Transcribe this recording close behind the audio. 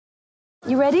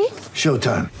You ready?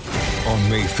 Showtime. On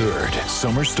May 3rd,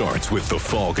 summer starts with The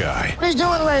Fall Guy. Let's do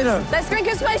it later. Let's drink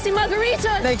a spicy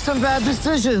margarita. Make some bad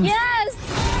decisions. Yes!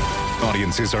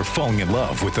 Audiences are falling in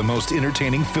love with the most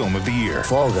entertaining film of the year.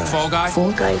 Fall Guy. Fall Guy?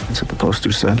 Fall Guy. That's what the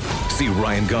poster said. See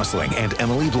Ryan Gosling and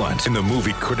Emily Blunt in the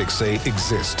movie critics say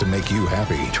exists to make you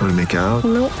happy. Trying to make it out?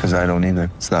 Nope. Because I don't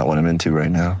either. It's not what I'm into right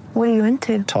now. What are you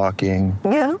into? Talking.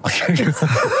 Yeah.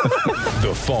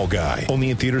 The Fall Guy.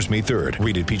 Only in theaters May 3rd.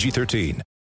 Rated PG-13.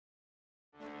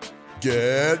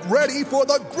 Get ready for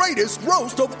the greatest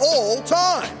roast of all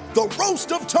time. The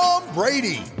Roast of Tom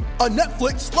Brady. A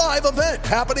Netflix live event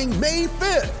happening May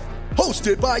 5th.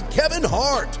 Hosted by Kevin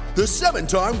Hart. The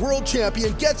 7-time world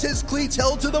champion gets his cleats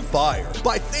held to the fire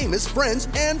by famous friends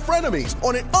and frenemies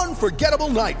on an unforgettable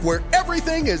night where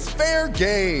everything is fair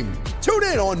game. Tune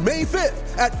in on May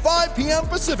 5th at 5 p.m.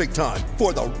 Pacific time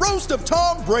for the Roast of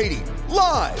Tom Brady.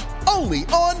 Live only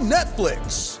on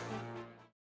Netflix.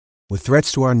 With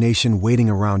threats to our nation waiting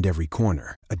around every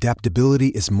corner, adaptability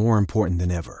is more important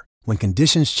than ever. When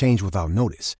conditions change without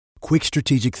notice, quick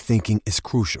strategic thinking is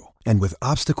crucial. And with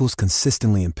obstacles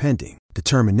consistently impending,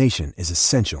 determination is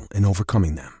essential in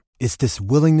overcoming them. It's this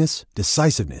willingness,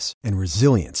 decisiveness, and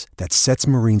resilience that sets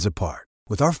Marines apart.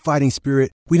 With our fighting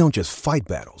spirit, we don't just fight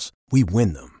battles, we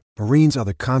win them. Marines are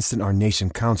the constant our nation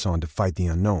counts on to fight the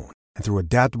unknown. And through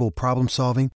adaptable problem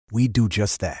solving, we do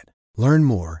just that. Learn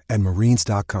more at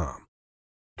marines.com.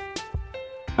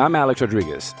 I'm Alex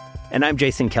Rodriguez. And I'm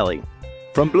Jason Kelly.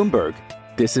 From Bloomberg,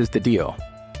 this is The Deal.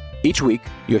 Each week,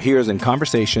 you'll hear us in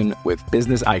conversation with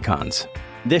business icons.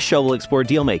 This show will explore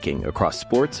deal-making across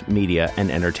sports, media, and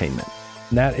entertainment.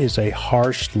 That is a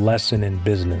harsh lesson in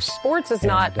business. Sports is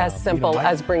not as simple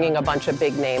as bringing a bunch of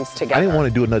big names together. I didn't want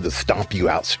to do another stomp you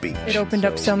out speech. It opened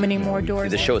up so many more doors.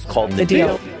 The show is called The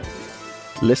Deal.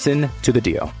 Listen to The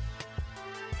Deal.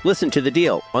 Listen to The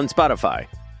Deal on Spotify.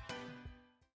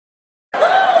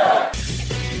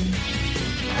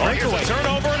 Here's a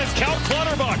turnover, and it's Cal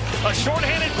Clutterbuck. A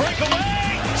shorthanded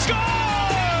breakaway.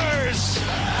 Scores!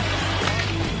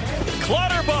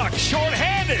 Clutterbuck,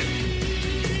 shorthanded.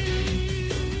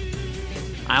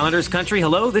 Islanders country,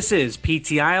 hello. This is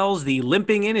PT Isles, the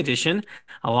Limping In edition.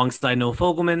 Alongside Noah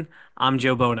Fogelman, I'm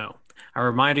Joe Bono. A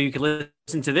reminder, you can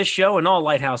listen to this show and all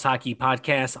Lighthouse Hockey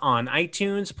podcasts on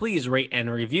iTunes. Please rate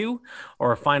and review,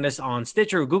 or find us on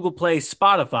Stitcher, Google Play,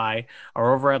 Spotify,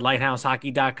 or over at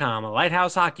lighthousehockey.com.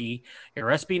 Lighthouse Hockey, your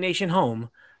SB Nation home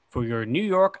for your New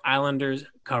York Islanders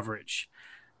coverage.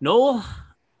 Noel,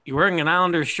 you're wearing an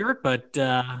Islanders shirt, but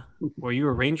were you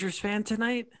a Rangers fan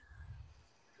tonight?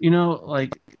 You know,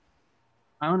 like,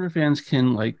 Islander fans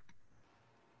can,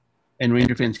 and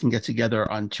Ranger fans can get together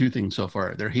on two things so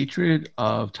far: their hatred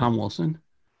of Tom Wilson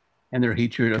and their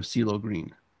hatred of CeeLo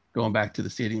Green, going back to the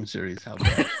Stadium Series, how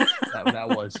bad that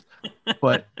was.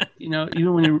 But,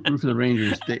 even when you root for the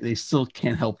Rangers, they still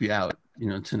can't help you out,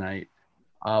 tonight.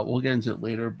 We'll get into it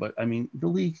later, but, the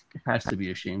league has to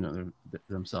be ashamed of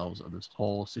themselves, of this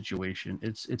whole situation.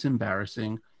 It's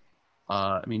embarrassing.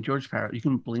 George Parros, you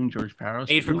can blame George Parros.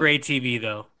 Made for great TV,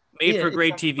 though. Made for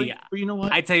great TV. But you know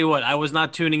what? I tell you what, I was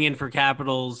not tuning in for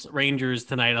Capitals Rangers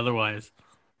tonight otherwise.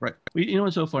 Right. You know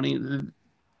what's so funny?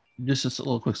 Just a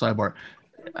little quick sidebar.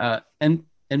 And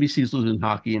NBC's losing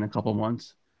hockey in a couple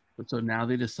months, but so now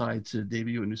they decide to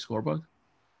debut a new scorebook.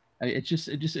 It's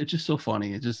just so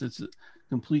funny. It's a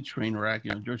complete train wreck.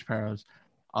 George Parros,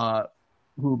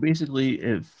 who basically,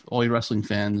 if all you wrestling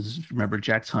fans remember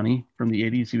Jack Tunney from the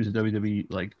 80s, he was a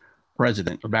WWE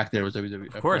president, or back there was WWE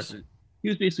president. He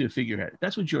was basically a figurehead.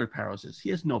 That's what George Parros is. He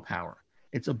has no power.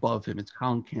 It's above him. It's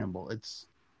Colin Campbell. It's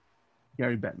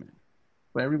Gary Bettman.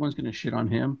 But everyone's going to shit on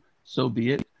him. So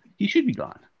be it. He should be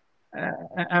gone.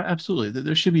 Absolutely.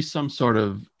 There should be some sort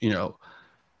of,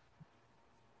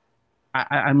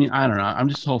 I don't know. I'm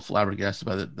just so flabbergasted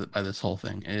by this whole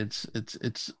thing. It's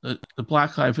a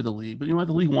black eye for the league. But you know what?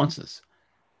 The league wants this.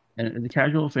 And the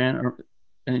casual fan or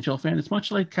NHL fan, it's much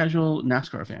like casual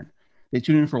NASCAR fan. They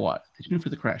tune in for what? They tune in for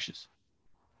the crashes.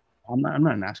 I'm not a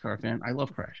NASCAR fan. I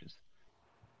love crashes.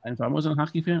 And if I wasn't a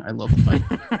hockey fan, I love the fight.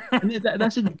 And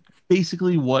that's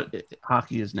basically what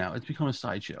hockey is now. It's become a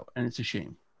sideshow, and it's a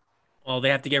shame. Well, they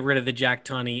have to get rid of the Jack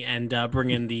Tunney and bring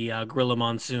in the Gorilla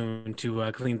Monsoon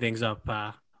to clean things up.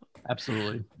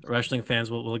 Absolutely. Wrestling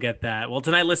fans will get that. Well,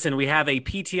 tonight, listen, we have a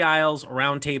PT Isles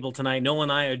roundtable tonight. Noel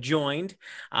and I are joined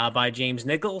by James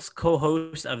Nichols,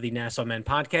 co-host of the Nassau Men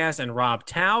podcast, and Rob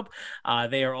Taub.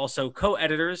 They are also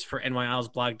co-editors for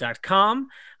NYIslesblog.com.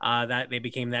 That they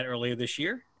became that earlier this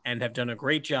year and have done a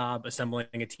great job assembling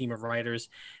a team of writers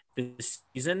this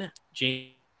season.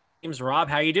 James, Rob,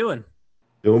 how you doing?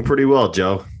 Doing pretty well,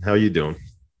 Joe. How you doing?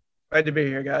 Glad to be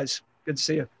here, guys. Good to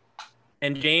see you.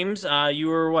 And James, you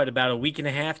were about a week and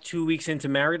a half, 2 weeks into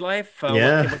married life?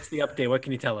 What's the update? What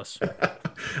can you tell us?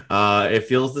 It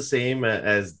feels the same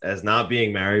as not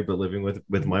being married, but living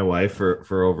with my wife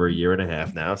for over a year and a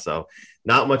half now. So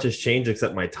not much has changed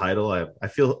except my title. I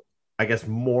feel, I guess,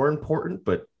 more important,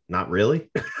 but not really.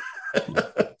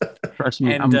 Trust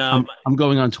me, and, I'm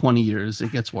going on 20 years.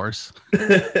 It gets worse.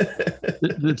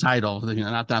 the title,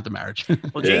 not the marriage.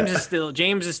 Well,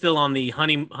 James is still on the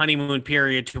honeymoon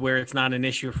period to where it's not an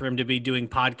issue for him to be doing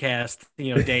podcasts,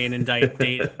 day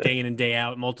in and day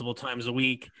out, multiple times a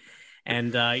week,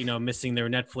 and missing their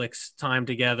Netflix time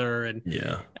together and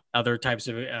other types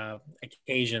of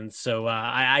occasions. So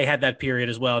I had that period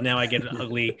as well. Now I get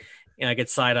ugly. I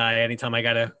get side eye anytime I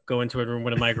got to go into a room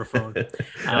with a microphone.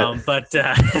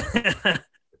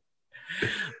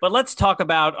 But let's talk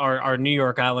about our New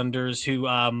York Islanders who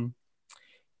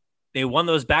they won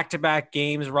those back-to-back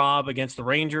games, Rob, against the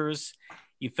Rangers.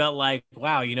 You felt like,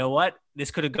 wow, you know what?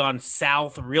 This could have gone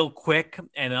south real quick.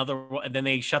 And then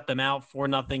they shut them out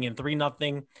 4-0 and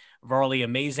 3-0. Varley,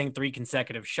 amazing 3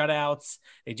 consecutive shutouts.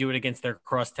 They do it against their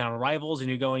crosstown rivals. And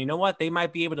you're going, you know what? They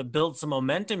might be able to build some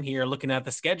momentum here looking at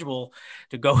the schedule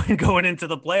to going into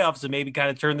the playoffs and maybe kind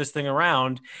of turn this thing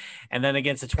around. And then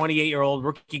against a 28-year-old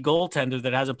rookie goaltender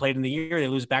that hasn't played in the year, they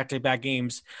lose back-to-back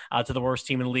games to the worst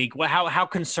team in the league. How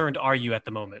concerned are you at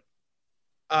the moment?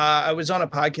 I was on a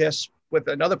podcast with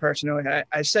another person.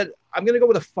 I said, I'm going to go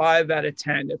with a 5 out of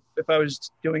 10 if I was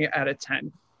doing it out of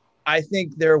 10. I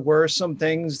think there were some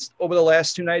things over the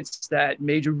last 2 nights that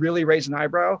made you really raise an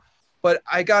eyebrow, but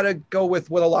I got to go with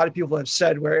what a lot of people have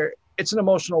said, where it's an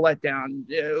emotional letdown.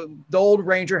 The old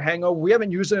Ranger hangover, we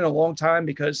haven't used it in a long time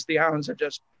because the Islanders have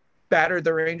just battered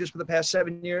the Rangers for the past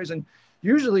 7 years. And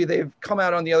usually they've come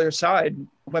out on the other side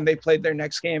when they played their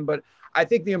next game. But I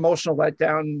think the emotional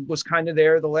letdown was kind of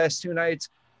there the last 2 nights.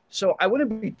 So I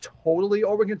wouldn't be totally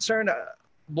over concerned.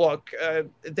 Look,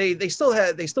 they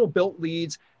still built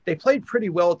leads. They played pretty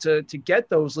well to get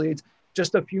those leads.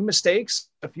 Just a few mistakes,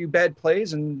 a few bad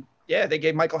plays, and they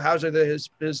gave Michael Hauser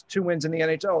his 2 wins in the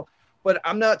NHL. But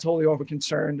I'm not totally over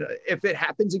concerned. If it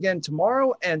happens again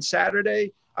tomorrow and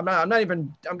Saturday, I'm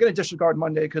going to disregard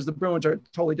Monday because the Bruins are a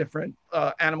totally different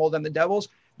animal than the Devils.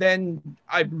 Then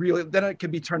it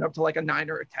could be turned up to like a 9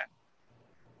 or a 10.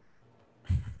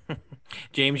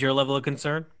 James, your level of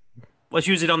concern? Let's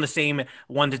use it on the same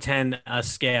 1 to 10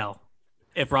 scale.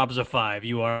 If Rob's a 5,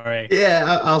 you are a...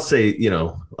 Yeah, I'll say,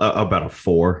 about a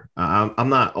 4. I'm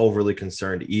not overly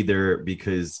concerned either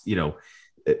because,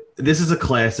 this is a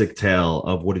classic tale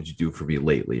of what did you do for me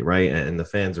lately, right? And the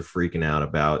fans are freaking out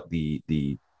about the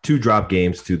 2 drop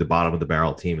games to the bottom of the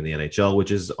barrel team in the NHL,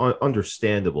 which is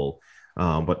understandable.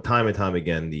 But time and time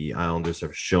again, the Islanders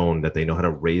have shown that they know how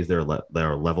to raise their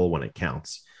level when it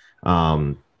counts.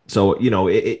 So,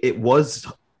 it was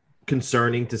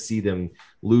concerning to see them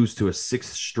lose to a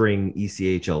 6th-string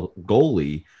ECHL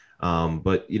goalie.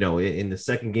 But, in the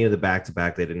second game of the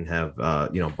back-to-back, they didn't have,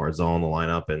 Barzal in the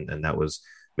lineup, and that was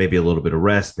maybe a little bit of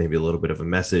rest, maybe a little bit of a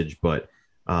message. But,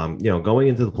 going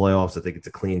into the playoffs, I think it's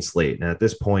a clean slate. And at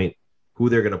this point, who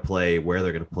they're going to play, where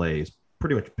they're going to play is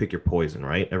pretty much pick your poison,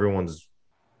 right? Everyone's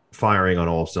firing on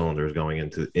all cylinders going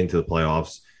into the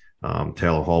playoffs.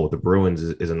 Taylor Hall with the Bruins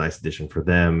is a nice addition for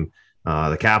them.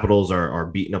 The Capitals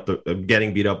are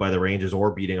getting beat up by the Rangers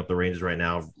or beating up the Rangers right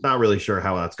now. Not really sure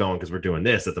how that's going because we're doing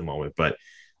this at the moment. But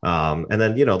and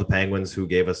then the Penguins, who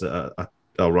gave us a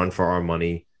run for our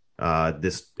money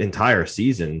this entire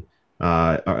season,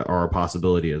 are a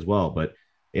possibility as well. But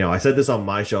I said this on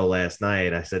my show last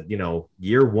night. I said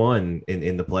year 1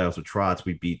 in the playoffs with Trotz,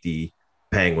 we beat the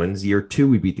Penguins. Year 2,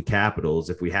 we beat the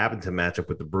Capitals. If we happen to match up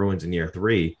with the Bruins in year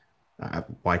 3,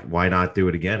 why not do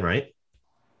it again, right?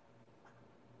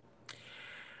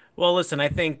 Well, listen, I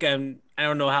think I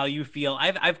don't know how you feel.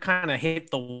 I've kind of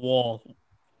hit the wall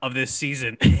of this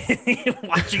season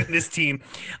watching this team.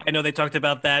 I know they talked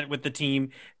about that with the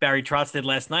team Barry Trotz did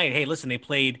last night. Hey, listen, they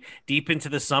played deep into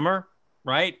the summer,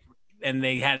 right? And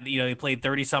they had, they played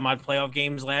 30 some odd playoff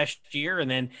games last year.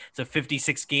 And then it's a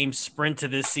 56 game sprint to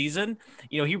this season.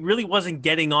 He really wasn't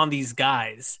getting on these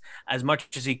guys as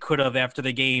much as he could have after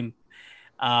the game.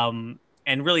 And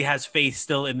really has faith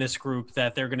still in this group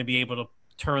that they're going to be able to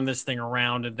turn this thing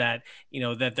around and that,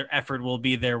 that their effort will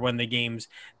be there when the games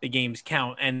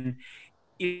count. And,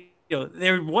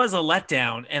 there was a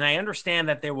letdown, and I understand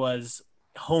that there was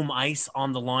home ice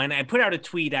on the line. I put out a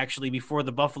tweet actually before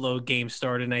the Buffalo game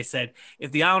started, and I said,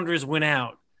 if the Islanders win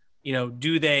out,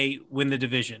 do they win the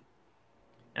division?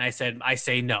 And I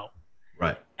say no.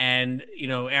 Right. And,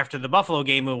 after the Buffalo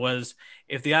game, it was,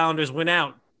 if the Islanders win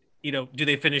out, do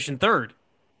they finish in 3rd?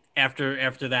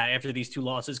 after these two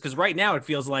losses? Because right now it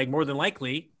feels like more than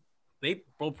likely they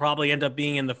will probably end up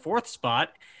being in the 4th spot.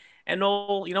 And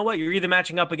you know what? You're either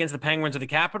matching up against the Penguins or the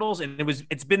Capitals, and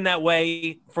it's been that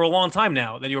way for a long time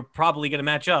now that you're probably going to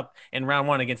match up in round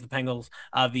 1 against the Penguins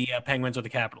or the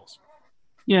Capitals.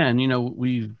 Yeah, and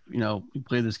we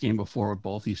played this game before with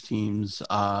both these teams.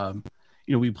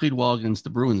 We played well against the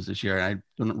Bruins this year. And I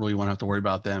don't really want to have to worry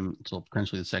about them until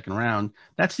potentially the second round.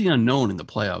 That's the unknown in the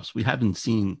playoffs. We haven't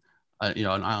seen an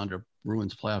Islander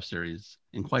Bruins playoff series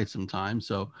in quite some time,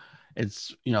 so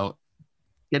it's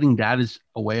getting that is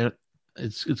away.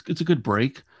 It's a good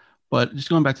break, but just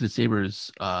going back to the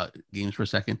Sabres games for a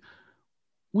second,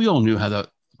 we all knew how the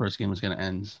first game was going to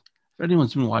end. If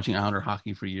anyone's been watching Islander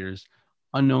hockey for years,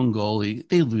 unknown goalie,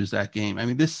 they lose that game. I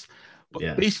mean,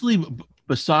 basically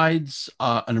besides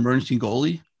an emergency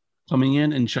goalie coming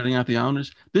in and shutting out the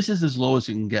Islanders, this is as low as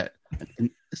it can get. A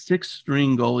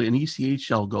 6th-string goalie, an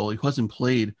ECHL goalie who hasn't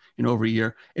played in over a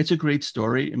year. It's a great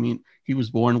story. I mean, he was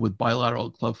born with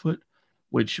bilateral clubfoot,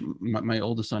 which my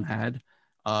oldest son had.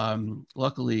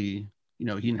 Luckily, he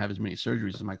didn't have as many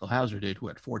surgeries as Michael Hauser did, who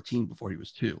had 14 before he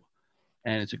was 2.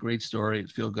 And it's a great story.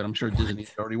 It's feel good. I'm sure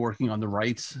Disney's already working on the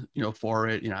rights, for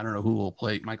it. I don't know who will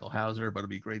play Michael Hauser, but it'll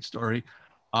be a great story.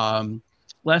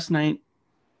 Last night,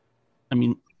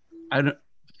 I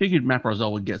figured Matt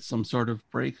Barzal would get some sort of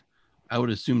break. I would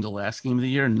assume the last game of the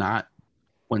year, not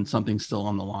when something's still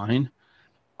on the line.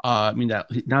 I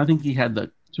think he had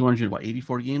the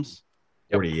 284 games.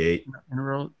 48 in a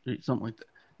row, something like that.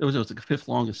 It was like the 5th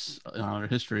longest in our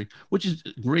history, which is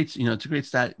great. It's a great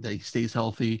stat that he stays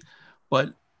healthy,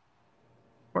 but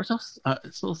Barzal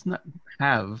still does not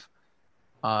have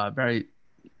Barry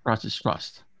Trotz's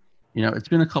trust. It's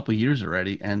been a couple of years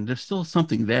already, and there's still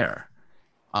something there.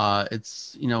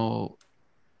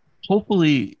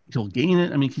 Hopefully he'll gain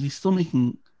it. Because he's still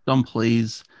making dumb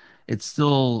plays. He's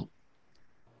going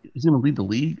to lead the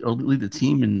league or lead the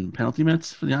team in penalty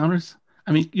minutes for the Islanders.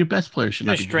 Your best player should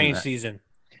not be doing that. Strange season.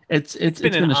 It's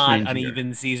been an a odd, strange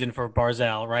uneven season for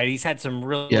Barzal, right? He's had some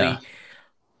really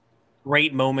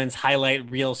great moments, highlight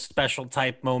reel special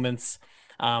type moments.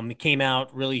 He came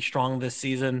out really strong this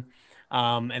season.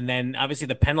 And then obviously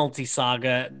the penalty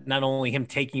saga, not only him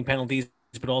taking penalties,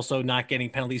 but also not getting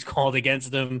penalties called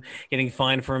against him, getting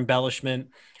fined for embellishment.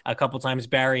 A couple times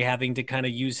Barry having to kind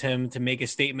of use him to make a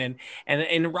statement.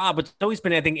 And Rob, what's always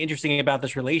been, I think, interesting about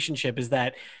this relationship is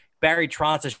that Barry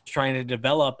Trotz is trying to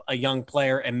develop a young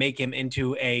player and make him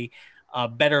into a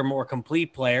better, more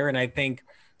complete player. And I think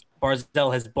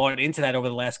Barzal has bought into that over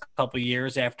the last couple of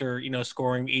years after,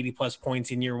 scoring 80-plus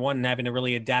points in year 1 and having to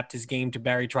really adapt his game to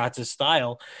Barry Trotz's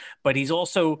style. But he's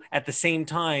also, at the same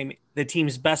time, the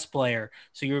team's best player.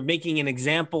 So you're making an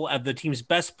example of the team's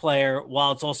best player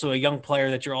while it's also a young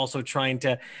player that you're also trying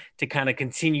to kind of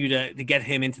continue to get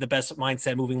him into the best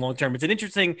mindset moving long term. It's an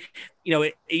interesting,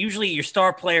 usually your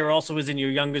star player also is in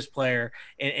your youngest player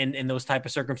in those type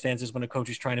of circumstances when a coach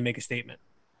is trying to make a statement.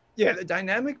 Yeah, the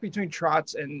dynamic between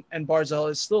Trotz and Barzal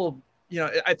is still,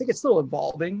 I think it's still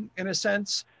evolving in a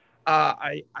sense.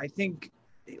 I think,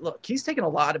 look, he's taken a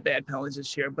lot of bad penalties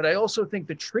this year, but I also think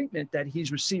the treatment that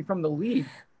he's received from the league,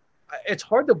 it's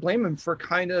hard to blame him for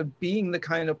kind of being the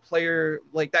kind of player,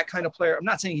 like that kind of player. I'm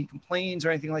not saying he complains or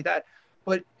anything like that,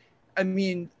 but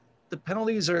the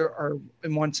penalties are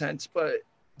in one sense, but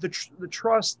the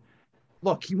trust,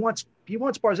 look, he wants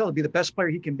Barzal to be the best player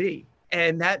he can be.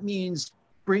 And that means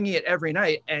bringing it every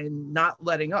night and not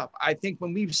letting up. I think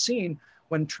when we've seen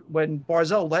when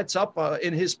Barzal lets up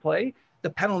in his play, the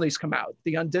penalties come out,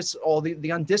 the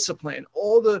undiscipline,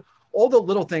 all the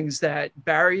little things that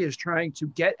Barry is trying to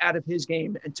get out of his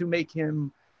game and to make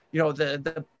him,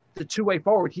 the two-way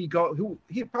forward who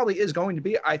he probably is going to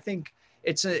be. I think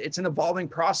it's an evolving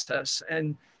process.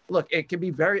 And look,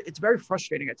 it's very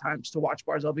frustrating at times to watch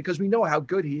Barzal because we know how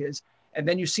good he is. And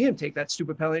then you see him take that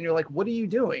stupid penalty and you're like, what are you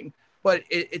doing? But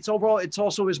it's overall, it's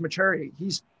also his maturity.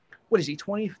 He's,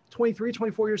 20, 23,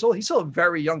 24 years old? He's still a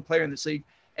very young player in this league.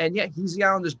 And yeah, he's the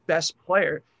Islanders' best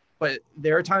player. But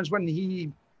there are times when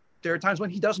he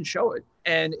doesn't show it.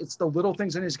 And it's the little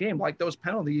things in his game, like those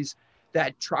penalties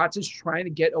that Trotz is trying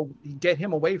to get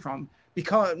him away from.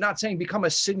 Become a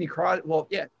Sidney Crosby. Well,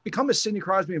 yeah, become a Sidney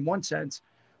Crosby in one sense,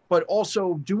 but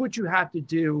also do what you have to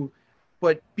do,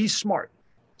 but be smart.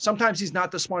 Sometimes he's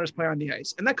not the smartest player on the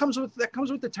ice. And that comes with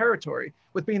the territory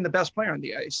with being the best player on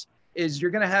the ice is you're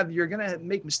going to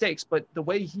make mistakes, but the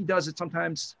way he does it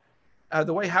sometimes, it's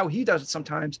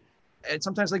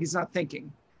sometimes like he's not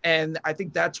thinking. And I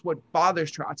think that's what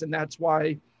bothers Trotz. And that's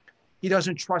why he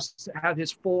doesn't have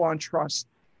his full on trust,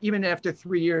 even after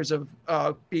 3 years of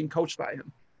being coached by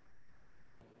him.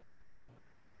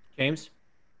 James?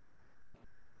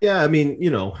 Yeah, I mean,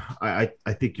 I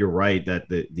think you're right that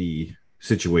the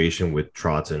situation with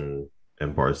Trotz and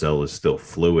Barzell is still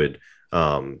fluid.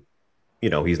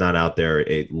 He's not out there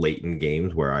late in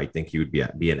games where I think he would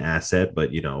be an asset,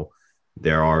 but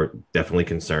there are definitely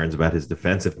concerns about his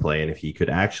defensive play and if he could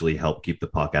actually help keep the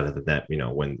puck out of the net.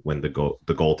 When the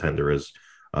goaltender is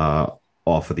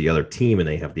off of the other team and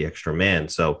they have the extra man.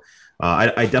 So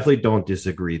I definitely don't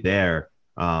disagree there.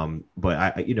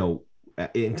 But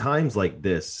in times like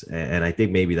this, and I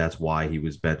think maybe that's why he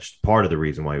was benched. Part of the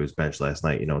reason why he was benched last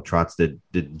night, Trotz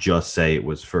did just say it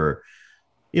was for,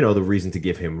 the reason to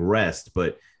give him rest,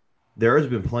 but there has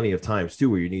been plenty of times too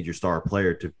where you need your star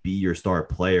player to be your star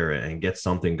player and get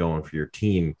something going for your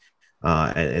team.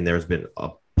 And there's been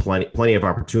plenty of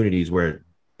opportunities where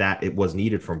that it was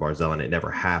needed from Barzell and it never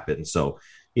happened. So,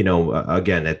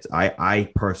 again,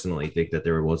 I personally think that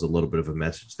there was a little bit of a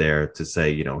message there to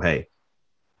say, hey,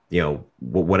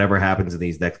 whatever happens in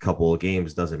these next couple of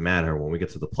games doesn't matter. When we get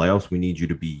to the playoffs, we need you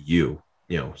to be you.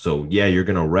 So yeah, you're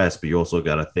going to rest, but you also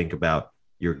got to think about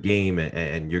your game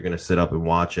and you're going to sit up and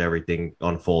watch everything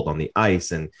unfold on the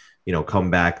ice and, come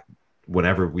back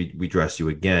whenever we dress you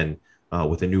again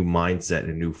with a new mindset and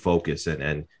a new focus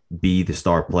and be the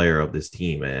star player of this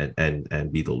team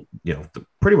and be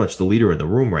pretty much the leader in the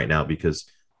room right now because,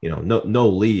 no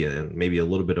Lee and maybe a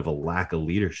little bit of a lack of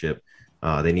leadership.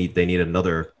 They need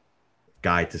another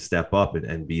guy to step up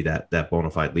and be that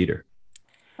bona fide leader.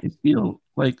 I feel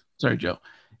like, sorry, Joe,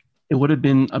 it would have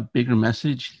been a bigger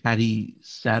message had he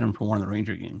sat him for one of the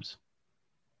Ranger games.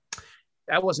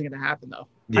 That wasn't going to happen, though.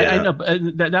 Yeah. I know,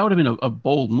 but that would have been a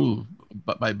bold move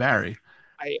by Barry.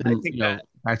 I think that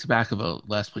back to back of a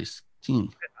last place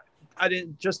team. I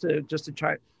didn't just to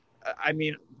try. I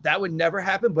mean, that would never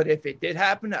happen. But if it did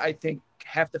happen, I think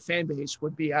half the fan base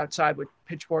would be outside with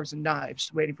pitchforks and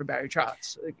knives waiting for Barry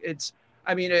Trotz.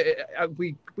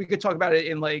 We could talk about it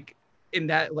in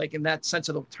that sense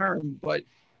of the term, but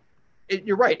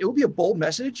you're right. It would be a bold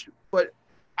message, but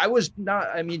I was not.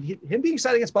 I mean, him being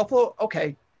excited against Buffalo,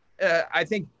 okay. I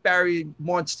think Barry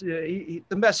wants to.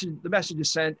 The message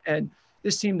is sent, and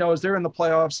this team knows they're in the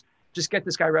playoffs. Just get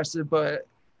this guy rested. But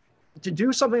to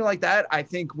do something like that, I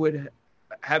think would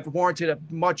have warranted a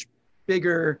much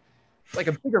bigger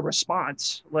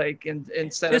response.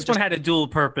 Instead this of one had a dual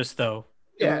purpose, though.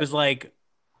 Yeah. It was like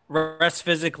rest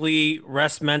physically,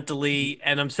 rest mentally,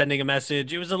 and I'm sending a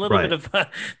message. It was a little bit of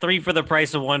 3 for the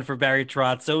price of 1 for Barry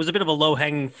Trotz. So it was a bit of a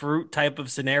low-hanging fruit type of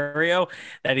scenario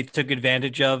that he took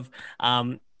advantage of.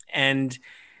 And,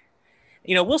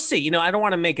 we'll see. I don't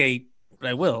want to make but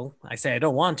I will. I say I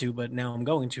don't want to, but now I'm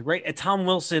going to, right? A Tom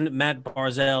Wilson, Matt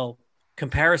Barzell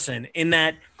comparison in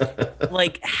that,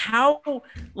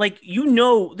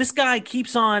 this guy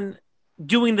keeps on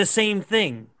doing the same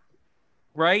thing,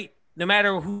 right? No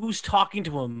matter who's talking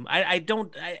to him,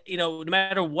 no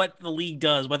matter what the league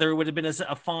does, whether it would have been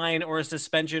a fine or a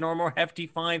suspension or a more hefty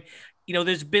fine,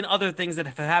 there's been other things that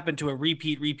have happened to a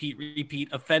repeat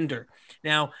offender.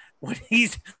 Now, what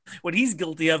he's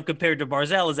guilty of compared to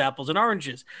Barzell is apples and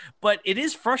oranges. But it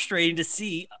is frustrating to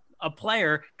see a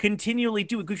player continually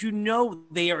do it because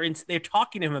they're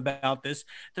talking to him about this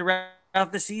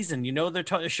throughout the season.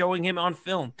 They're showing him on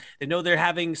film. They know they're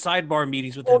having sidebar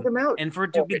meetings with him. And for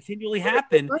it to continually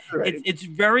happen, it's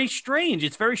very strange.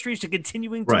 It's very strange to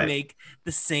continuing to make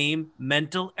the same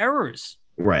mental errors.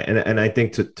 Right. And I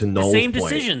think to Noel's same point,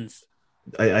 decisions.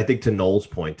 I think to Noel's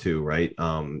point too, right?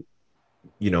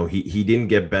 He didn't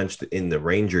get benched in the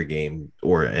Ranger game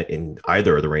or in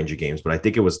either of the Ranger games, but I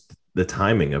think it was the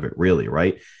timing of it really,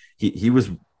 right? He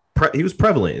was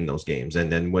prevalent in those games.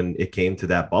 And then when it came to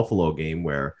that Buffalo game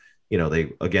where,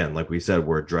 they, again, like we said,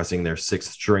 were addressing their 6th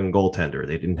string goaltender.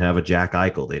 They didn't have a Jack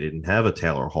Eichel. They didn't have a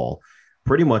Taylor Hall,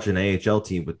 pretty much an AHL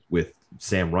team with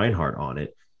Sam Reinhart on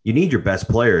it. You need your best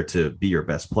player to be your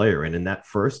best player. And in that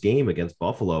first game against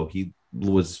Buffalo, he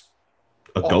was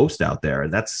a ghost out there.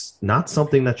 And that's not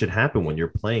something that should happen when you're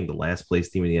playing the last place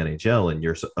team in the NHL and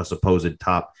you're a supposed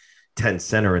top 10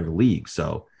 center in the league.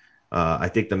 So I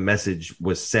think the message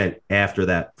was sent after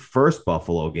that first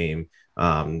Buffalo game,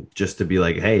 just to be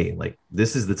like, hey,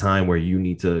 this is the time where you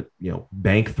need to,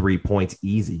 bank 3 points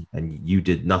easy. And you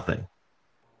did nothing.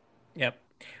 Yep.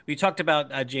 We talked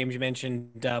about, James, you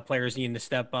mentioned players needing to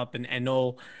step up, and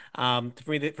Noel,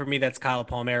 for me, that's Kyle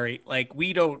Palmieri.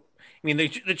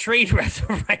 The trade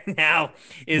right now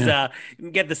is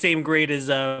get the same grade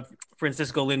as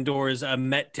Francisco Lindor's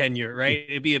Met tenure, right?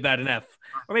 It'd be about an F,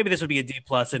 or maybe this would be a D+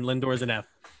 and Lindor's an F.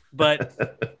 But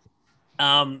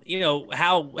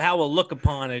how we'll look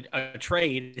upon a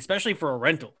trade, especially for a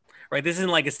rental, right? This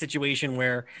isn't like a situation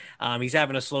where he's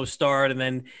having a slow start and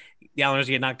then the Islanders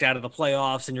get knocked out of the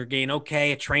playoffs and you're getting,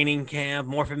 a training camp,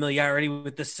 more familiarity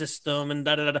with the system and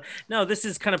da-da-da-da. No, this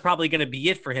is kind of probably going to be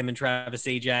it for him and Travis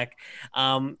Zajac.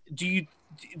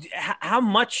 How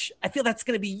much, I feel that's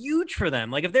going to be huge for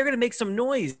them. Like if they're going to make some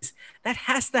noise, that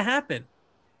has to happen.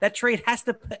 That trade has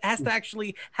to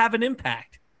actually have an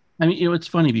impact. I mean, it's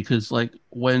funny because like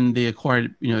when they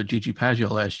acquired, Gigi Paggio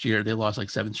last year, they lost like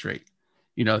 7 straight.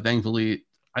 Thankfully,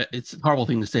 it's a horrible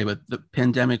thing to say, but the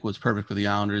pandemic was perfect for the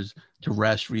Islanders to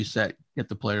rest, reset, get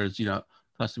the players,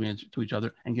 accustomed to each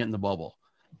other and get in the bubble.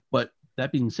 But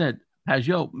that being said,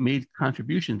 Paggio made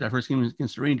contributions. That first game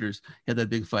against the Rangers, he had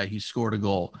that big fight. He scored a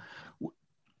goal.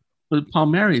 But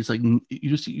Palmieri is like,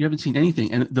 you haven't seen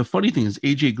anything. And the funny thing is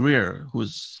AJ Greer, who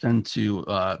was sent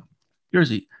to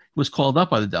Jersey, was called up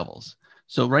by the Devils.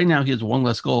 So right now he has 1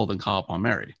 less goal than Kyle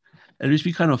Palmieri. And it'd just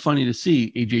be kind of funny to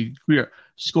see AJ Greer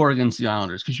score against the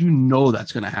Islanders because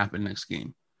that's going to happen next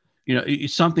game.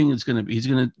 Something is going to be, he's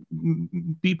going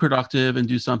to be productive and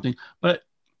do something. But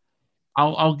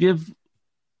I'll give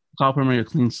Kyle Palmieri a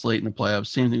clean slate in the playoffs.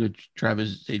 Same thing with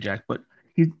Travis Zajac, but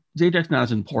Zajac's not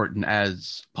as important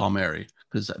as Palmieri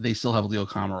because they still have Leo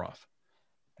Komarov.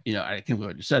 I can't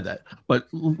believe I just said that, but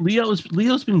Leo's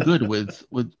been good with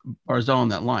Barzal on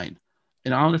that line,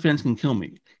 and Islander fans can kill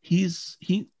me. He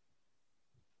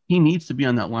needs to be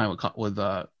on that line with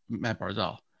Matt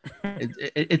Barzal.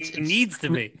 He needs to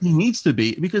be. He needs to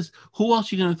be because who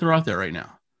else are you going to throw out there right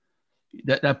now?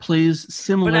 That plays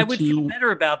similar. But I would feel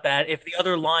better about that if the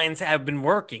other lines have been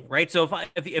working, right? So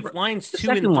if lines 2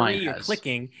 and 3 are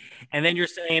clicking, and then you're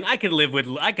saying I can live with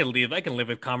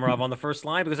Komarov on the first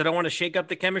line because I don't want to shake up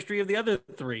the chemistry of the other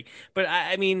 3. But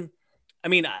I mean,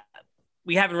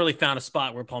 we haven't really found a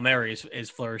spot where Palmieri is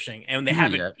flourishing, and they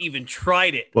haven't even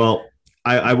tried it. Well,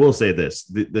 I will say this: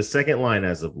 the second line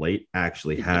as of late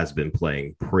actually has been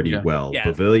playing pretty well. Yeah.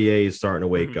 Beauvillier is starting to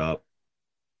wake up.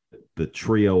 The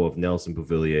trio of Nelson,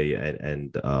 Beauvillier,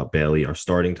 and Bailey are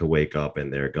starting to wake up,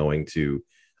 and they're going to,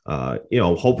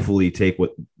 hopefully take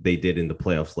what they did in the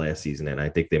playoffs last season, and I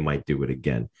think they might do it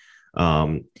again.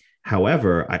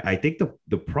 However, I think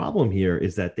the problem here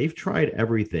is that they've tried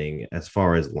everything as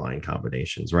far as line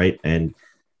combinations, right? And,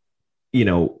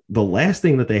 the last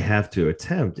thing that they have to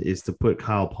attempt is to put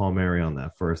Kyle Palmieri on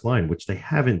that first line, which they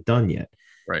haven't done yet.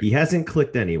 Right. He hasn't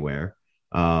clicked anywhere.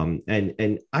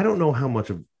 And I don't know how much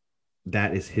of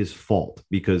that is his fault,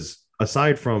 because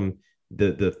aside from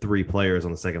the 3 players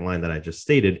on the second line that I just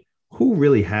stated, who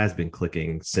really has been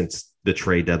clicking since the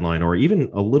trade deadline or even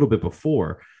a little bit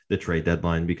before the trade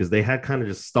deadline, because they had kind of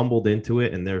just stumbled into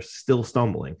it and they're still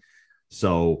stumbling.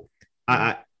 So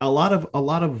a lot of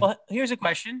well, here's a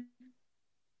question,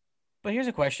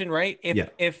 right?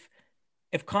 If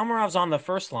Komarov's on the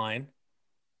first line,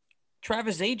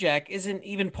 Travis Zajac isn't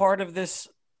even part of this.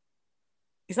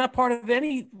 He's not part of the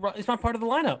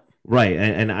lineup. Right.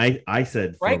 And I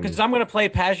said, right. Because I'm going to play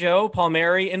Paggio,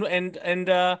 Palmieri, and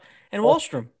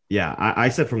Wahlstrom. Yeah. I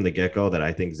said from the get-go that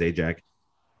I think Zajac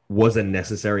was a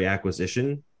necessary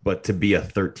acquisition, but to be a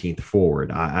 13th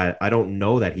forward, I don't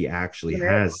know that he actually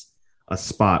has a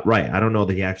spot. Right. I don't know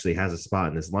that he actually has a spot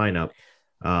in this lineup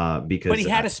because. But he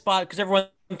had a spot because everyone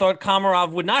thought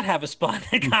Komarov would not have a spot.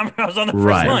 Komarov's on the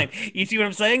first line. You see what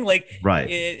I'm saying? Like, right.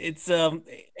 It's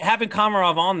having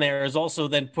Komarov on there is also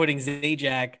then putting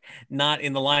Zajac not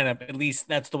in the lineup. At least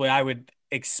that's the way I would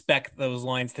expect those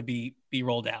lines to be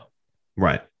rolled out.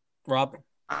 Right. Rob?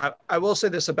 I will say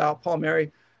this about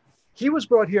Palmieri. He was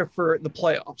brought here for the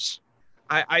playoffs.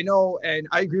 I know, and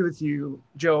I agree with you,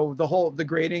 Joe, the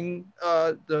grading,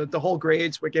 the whole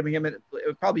grades, we're giving him, it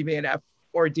would probably be an F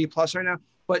or a D+ right now.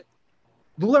 But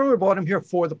Lou Lamoriello brought him here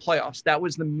for the playoffs. That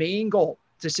was the main goal,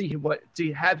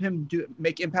 to have him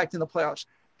make impact in the playoffs.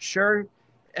 Sure,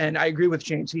 and I agree with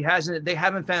James. He hasn't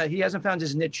found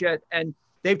his niche yet, and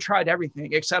they've tried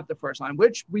everything except the first line,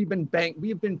 which we've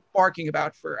been barking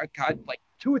about for like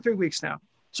 2 or 3 weeks now.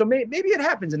 So maybe it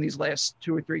happens in these last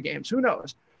 2 or 3 games. Who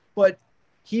knows? But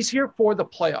he's here for the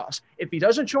playoffs. If he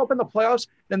doesn't show up in the playoffs,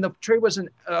 then the trade was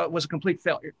a complete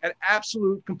failure, an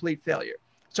absolute complete failure.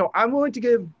 So I'm willing to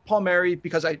give Palmieri,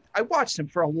 because I watched him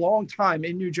for a long time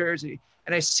in New Jersey,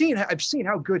 and I've seen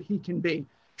how good he can be.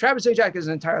 Travis Zajac is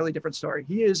an entirely different story.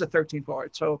 He is a 13th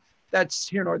forward, so that's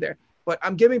here nor there. But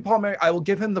I'm giving Palmieri, I will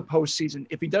give him the postseason.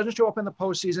 If he doesn't show up in the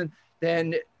postseason,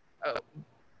 then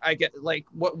I get, like,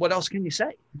 what else can you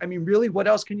say? I mean, really, what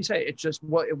else can you say? It's just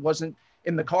it wasn't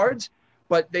in the cards.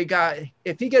 But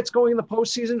if he gets going in the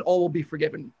postseason, all will be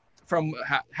forgiven from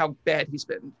how bad he's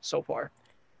been so far.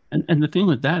 And the thing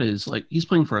with that is, like, he's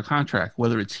playing for a contract,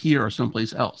 whether it's here or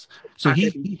someplace else. So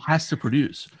he has to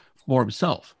produce for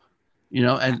himself,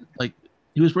 and like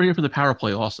he was ready for the power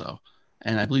play also.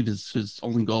 And I believe his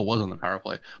only goal was on the power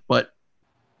play, but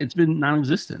it's been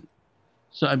non-existent.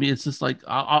 So, I mean, it's just like,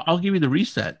 I'll give you the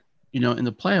reset, in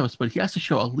the playoffs, but he has to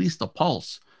show at least a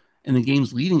pulse in the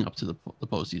games leading up to the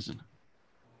postseason.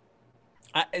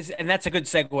 And that's a good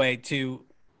segue to,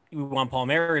 we want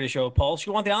Palmieri to show a pulse.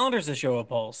 You want the Islanders to show a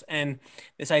pulse. And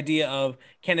this idea of,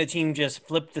 can a team just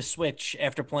flip the switch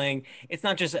after playing? It's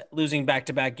not just losing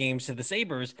back-to-back games to the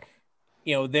Sabres.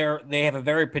 They have a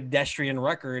very pedestrian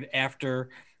record after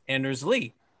Anders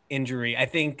Lee injury. I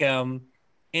think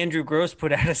Andrew Gross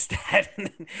put out a stat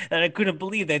that I couldn't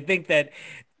believe. They think that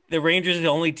the Rangers are the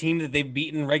only team that they've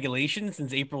beaten regulation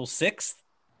since April 6th.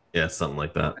 Yeah, something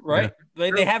like that. Right? Yeah.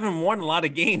 They haven't won a lot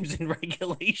of games in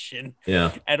regulation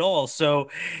at all. So,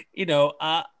 if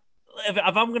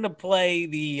I'm going to play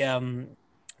the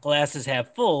glasses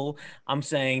half full, I'm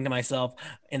saying to myself,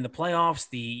 in the playoffs,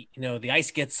 the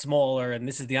ice gets smaller, and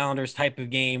this is the Islanders type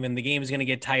of game, and the game is going to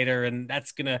get tighter, and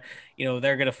that's going to,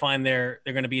 they're going to find they're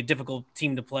going to be a difficult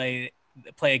team to play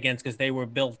against because they were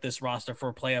built this roster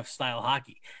for playoff style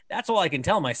hockey. That's all I can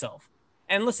tell myself.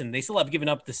 And listen, they still have given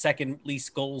up the second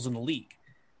least goals in the league,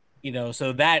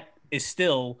 so that is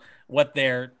still what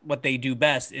they do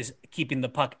best, is keeping the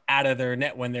puck out of their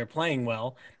net when they're playing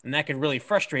well, and that can really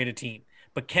frustrate a team.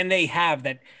 But can they have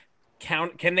that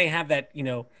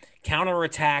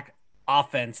counterattack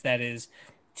offense that is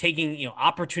taking,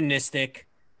 opportunistic,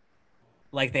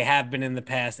 like they have been in the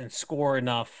past, and score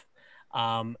enough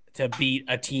to beat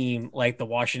a team like the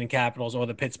Washington Capitals or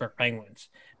the Pittsburgh Penguins?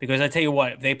 Because I tell you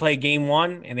what, if they play game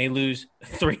one and they lose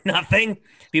 3-0,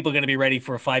 people are going to be ready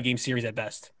for a 5-game series at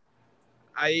best.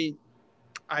 I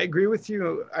agree with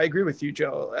you. I agree with you,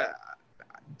 Joe.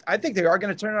 I think they are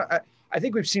going to turn out. I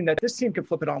think we've seen that this team can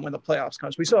flip it on when the playoffs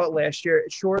comes. We saw it last year.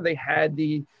 Sure, they had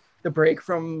the break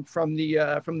from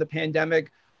the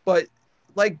pandemic, but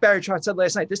like Barry Trotz said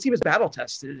last night, this team is battle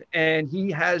tested, and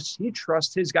he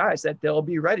trusts his guys that they'll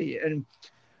be ready. And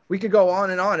we could go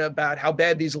on and on about how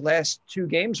bad these last two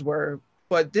games were,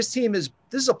 but this is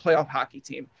a playoff hockey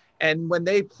team, and when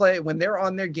they're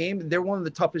on their game, they're one of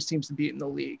the toughest teams to beat in the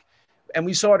league. And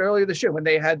we saw it earlier this year when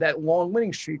they had that long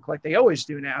winning streak, like they always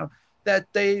do now, that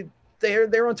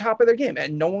they're on top of their game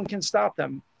and no one can stop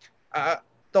them.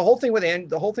 The whole thing with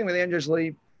Anders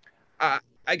Lee,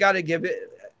 I got to give it.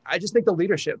 I just think the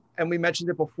leadership, and we mentioned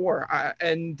it before,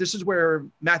 and this is where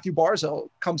Matthew Barzal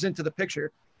comes into the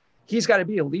picture. He's got to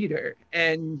be a leader,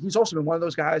 and he's also been one of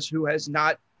those guys who has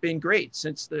not been great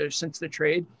since the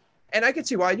trade. And I can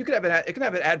see why it can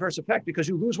have an adverse effect, because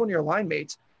you lose one of your line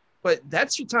mates, but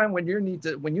that's your time when you need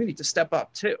to step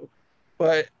up too.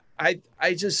 But I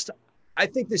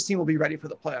think this team will be ready for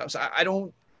the playoffs. I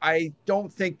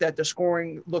don't think that the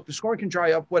scoring can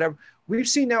dry up, whatever. We've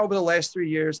seen now over the last 3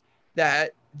 years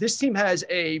that this team has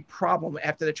a problem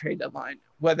after the trade deadline,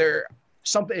 whether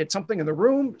it's something in the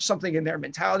room, something in their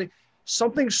mentality,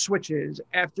 something switches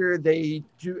after they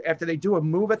do a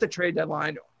move at the trade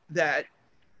deadline, that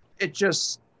it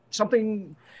just,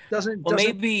 something doesn't.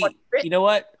 Maybe, you know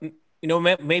what?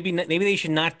 Maybe they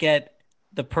should not get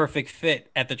the perfect fit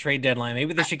at the trade deadline.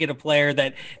 Maybe they should get a player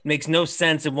that makes no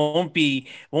sense. It won't be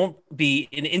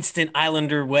an instant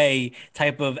Islander way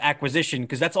type of acquisition,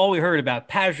 because that's all we heard about.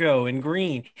 Pajot and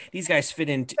Green, these guys fit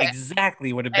into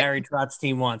exactly what a Barry Trotz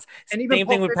team wants. Same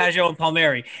thing with Pajot and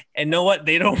Palmieri. And know what?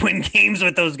 They don't win games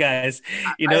with those guys.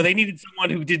 They needed someone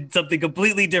who did something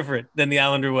completely different than the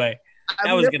Islander way.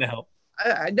 That was going to help.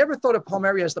 I never thought of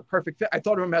Palmieri as the perfect fit. I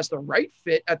thought of him as the right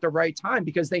fit at the right time,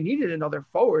 because they needed another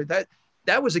forward.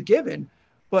 That was a given.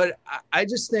 But I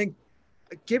just think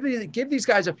give these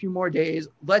guys a few more days,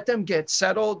 let them get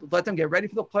settled, let them get ready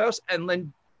for the playoffs, and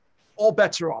then all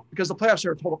bets are off, because the playoffs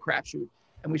are a total crapshoot.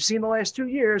 And we've seen the last 2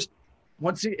 years,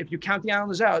 if you count the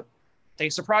Islanders out, they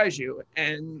surprise you.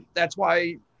 And that's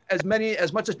why as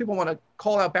much as people want to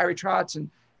call out Barry Trotz and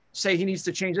say he needs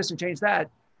to change this and change that,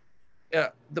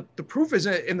 the proof is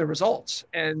in the results.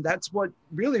 And that's what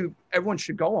really everyone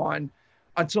should go on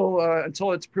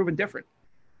until it's proven different.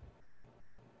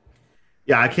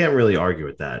 Yeah, I can't really argue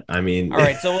with that. I mean, all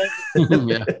right, so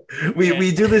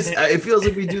we do this. It feels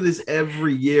like we do this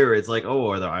every year. It's like,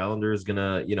 oh, are the Islanders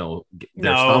gonna,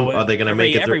 are they gonna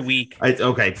make it every week?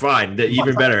 Okay, fine,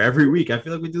 even better. Every week, I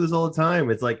feel like we do this all the time.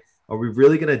 It's like, are we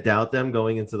really gonna doubt them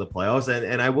going into the playoffs?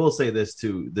 And I will say this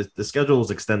too: the schedule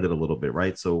was extended a little bit,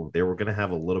 right? So they were gonna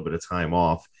have a little bit of time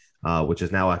off. Which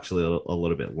is now actually a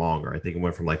little bit longer. I think it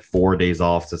went from like 4 days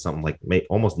off to something like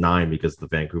almost 9 because of the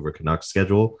Vancouver Canucks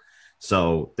schedule.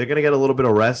 So they're going to get a little bit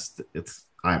of rest.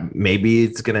 maybe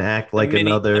it's going to act like a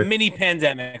another mini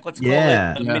pandemic. Let's call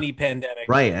it a mini pandemic.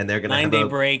 Right. And they're going to have 9-day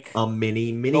break. A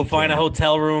mini go find a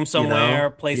hotel room somewhere,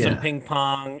 play Yeah. some ping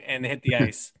pong, and hit the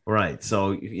ice. Right.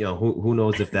 So, who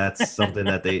knows if that's something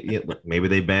that they, maybe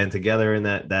they band together in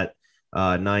that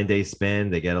 9-day span,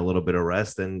 they get a little bit of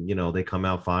rest and, they come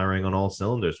out firing on all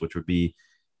cylinders, which would be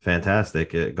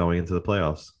fantastic going into the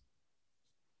playoffs.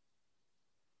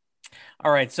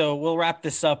 All right, so we'll wrap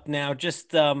this up now.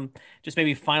 Just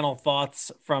maybe final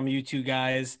thoughts from you two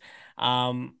guys.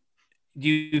 Do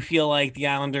you feel like the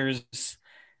Islanders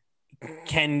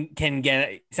can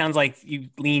get? Sounds like you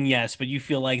lean yes, but you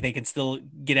feel like they can still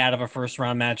get out of a first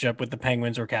round matchup with the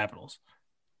Penguins or Capitals?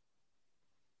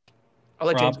 I'll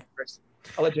let James go first.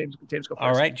 James go first.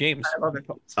 All right, James. I love it.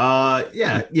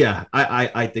 Yeah.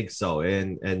 I think so,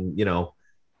 and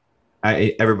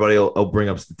everybody will bring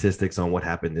up statistics on what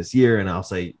happened this year, and I'll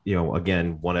say,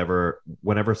 again, whenever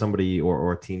somebody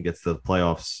or a team gets to the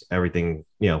playoffs, everything,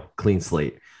 clean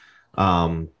slate.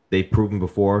 They've proven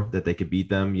before that they could beat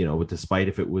them, despite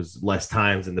if it was less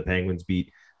times than the Penguins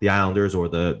beat the Islanders or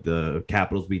the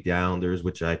Capitals beat the Islanders,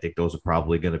 which I think those are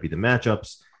probably going to be the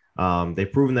matchups.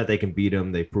 They've proven that they can beat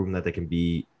them. They've proven that they can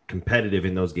be competitive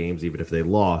in those games, even if they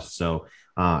lost. So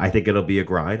I think it'll be a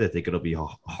grind. I think it'll be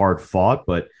hard fought,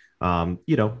 but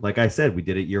like I said, we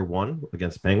did it year 1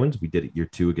 against the Penguins. We did it year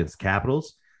 2 against the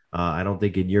Capitals. I don't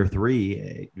think in year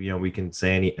 3, we can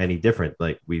say any different.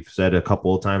 Like we've said a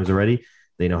couple of times already,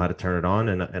 they know how to turn it on.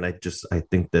 And I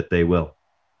think that they will.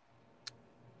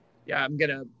 Yeah,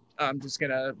 I'm just going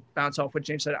to bounce off what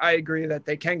James said. I agree that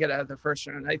they can get out of the first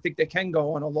round. I think they can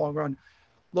go on a long run.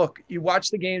 Look, you watch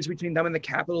the games between them and the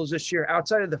Capitals this year,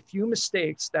 outside of the few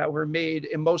mistakes that were made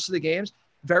in most of the games,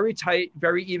 very tight,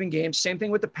 very even games. Same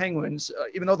thing with the Penguins.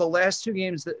 Even though the last 2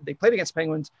 games that they played against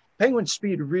Penguins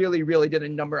speed really, really did a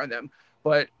number on them.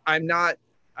 But I'm not.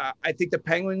 I think the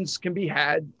Penguins can be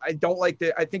had. I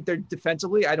think they're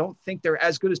defensively. I don't think they're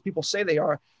as good as people say they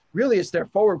are. Really, it's their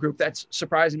forward group that's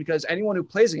surprising, because anyone who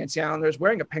plays against the Islanders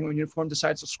wearing a Penguin uniform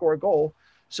decides to score a goal.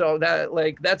 So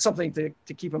that's something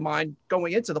to keep in mind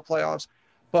going into the playoffs.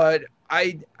 But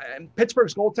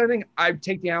Pittsburgh's goaltending, I'd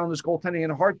take the Islanders' goaltending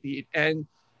in a heartbeat. And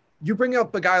you bring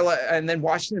up a guy and then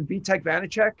Washington Vitek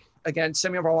Vanacek against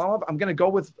Semyon Varlamov. I'm gonna go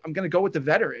with the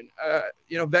veteran.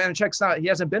 Vanacek's he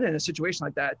hasn't been in a situation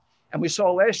like that. And we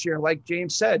saw last year, like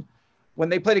James said, when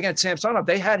they played against Samsonov,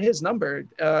 they had his number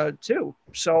too.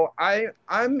 So I'm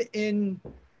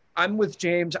with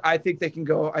James. I think they can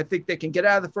go. I think they can get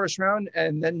out of the first round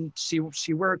and then see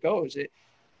where it goes.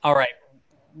 All right.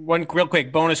 One real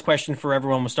quick bonus question for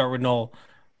everyone. We'll start with Noel.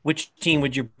 Which team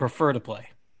would you prefer to play?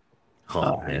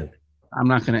 Oh, man. I'm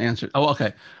not going to answer. Oh,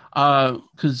 okay.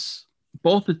 Because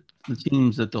both the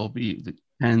teams that they'll be, the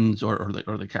Pens or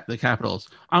the Capitals,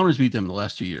 Islanders beat them the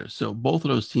last 2 years. So both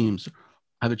of those teams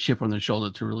have a chip on their shoulder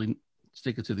to really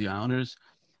stick it to the Islanders.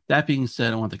 That being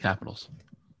said, I want the Capitals.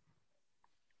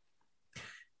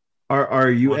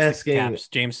 Are you asking, Caps,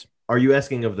 James? Are you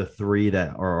asking of the 3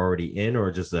 that are already in,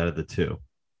 or just out of the 2?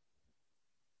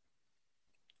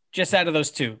 Just out of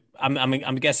those 2.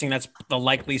 I'm guessing that's the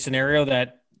likely scenario,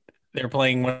 that they're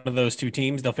playing one of those 2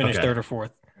 teams. They'll finish 3rd or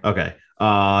 4th. Okay.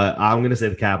 I'm going to say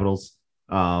the Capitals.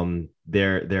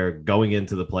 They're going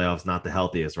into the playoffs not the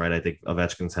healthiest, right? I think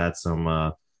Ovechkin's had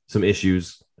some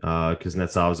issues because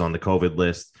Kuznetsov is on the COVID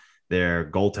list. Their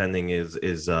goaltending is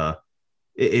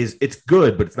it's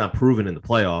good, but it's not proven in the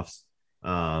playoffs.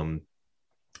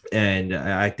 And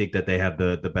I think that they have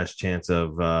the best chance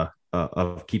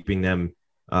of keeping them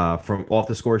from off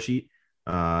the score sheet.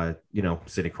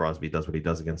 Sidney Crosby does what he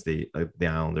does against the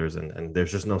Islanders, and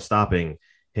there's just no stopping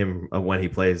him when he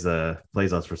plays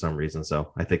us for some reason.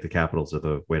 So I think the Capitals are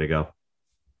the way to go.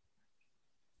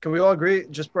 Can we all agree,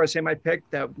 just before I say my pick,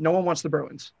 that no one wants the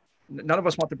Bruins? None of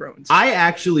us want the Bruins. I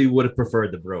actually would have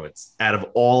preferred the Bruins out of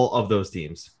all of those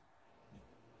teams.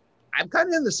 I'm kind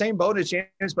of in the same boat as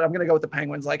James, but I'm going to go with the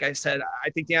Penguins. Like I said, I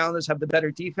think the Islanders have the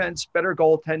better defense, better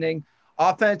goaltending.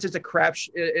 Offense is a crap.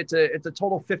 It's a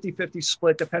total 50-50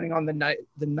 split depending on the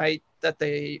night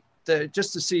that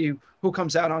just to see who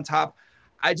comes out on top.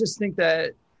 I just think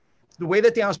that the way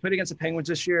that the Islanders played against the Penguins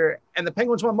this year, and the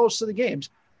Penguins won most of the games,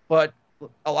 but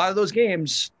a lot of those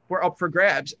games were up for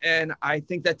grabs. And I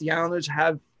think that the Islanders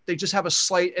just have a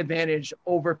slight advantage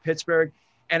over Pittsburgh.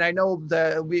 And I know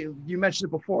that you mentioned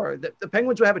it before, that the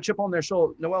Penguins will have a chip on their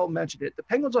shoulder. Noel mentioned it. The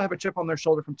Penguins will have a chip on their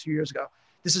shoulder from 2 years ago.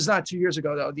 This is not 2 years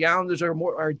ago, though. The Islanders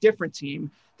are a different team.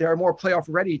 They're a more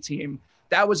playoff-ready team.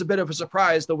 That was a bit of a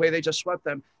surprise, the way they just swept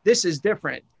them. This is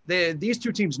different. These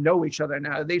two teams know each other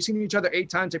now. They've seen each other 8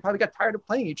 times. They probably got tired of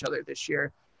playing each other this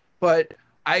year. But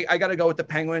I got to go with the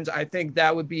Penguins. I think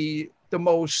that would be the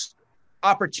most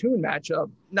opportune matchup.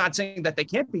 Not saying that they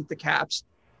can't beat the Caps.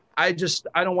 I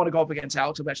don't want to go up against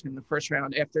Alex Ovechkin in the first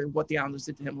round after what the Islanders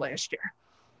did to him last year.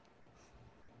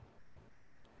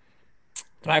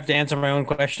 Do I have to answer my own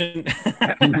question?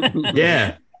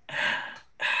 Yeah.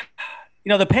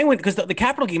 The Penguins, because the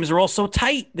Capital games are all so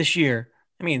tight this year.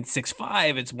 I mean,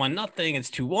 6-5, it's 1-0,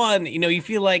 it's 2-1. You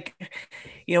feel like,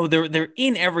 they're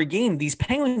in every game. These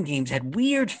Penguin games had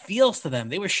weird feels to them.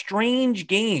 They were strange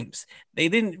games. They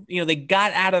didn't, they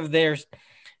got out of their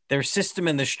system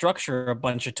and the structure a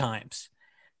bunch of times.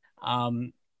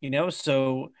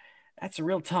 So that's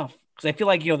real tough. Because I feel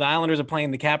like, the Islanders are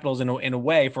playing the Capitals in a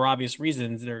way, for obvious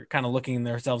reasons. They're kind of looking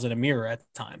themselves in a mirror at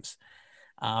times.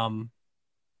 I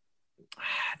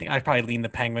think I'd probably lean the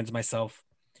Penguins myself.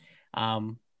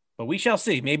 But we shall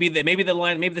see. Maybe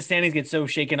the standings get so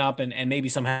shaken up and maybe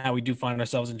somehow we do find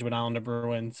ourselves into an Islander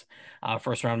Bruins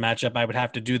first round matchup. I would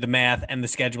have to do the math and the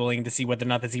scheduling to see whether or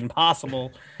not that's even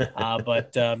possible.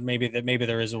 But maybe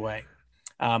there is a way.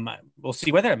 We'll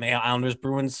see whether it may Islanders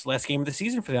Bruins last game of the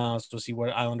season for the Islanders. We'll see what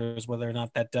Islanders, whether or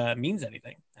not that means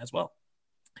anything as well.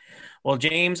 Well,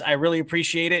 James, I really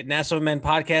appreciate it. Nassau Men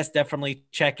Podcast. Definitely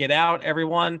check it out,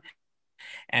 everyone.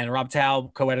 And Rob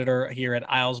Tao, co-editor here at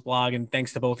Isles Blog. And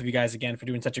thanks to both of you guys again for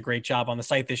doing such a great job on the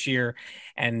site this year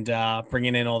and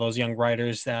bringing in all those young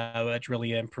writers that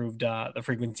really improved the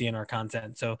frequency in our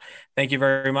content. So thank you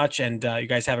very much. And you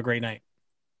guys have a great night.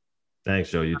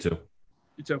 Thanks, Joe. You too.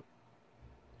 You too.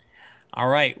 All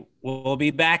right. We'll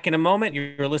be back in a moment.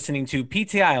 You're listening to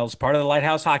PT Isles, part of the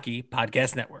Lighthouse Hockey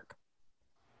Podcast Network.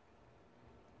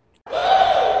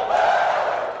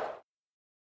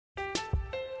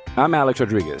 I'm Alex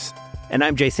Rodriguez. And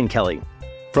I'm Jason Kelly.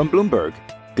 From Bloomberg,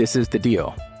 this is The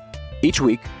Deal. Each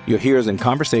week, you'll hear us in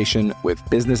conversation with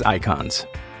business icons.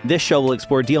 This show will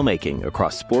explore deal-making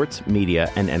across sports,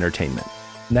 media, and entertainment.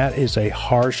 That is a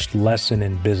harsh lesson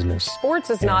in business. Sports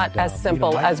is not as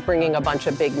simple as bringing a bunch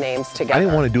of big names together. I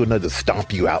didn't want to do another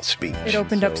stomp you out speech. It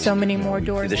opened up so many more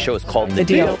doors. The show is called The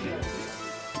Deal.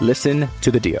 Listen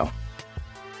to The Deal.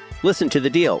 Listen to The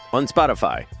Deal on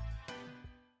Spotify.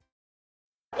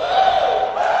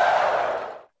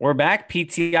 We're back.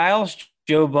 PT Isles,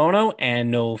 Joe Bono,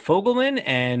 and Noel Fogelman.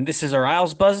 And this is our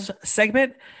Isles Buzz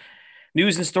segment.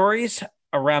 News and stories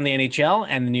around the NHL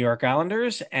and the New York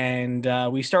Islanders. And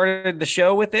we started the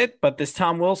show with it, but this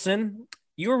Tom Wilson,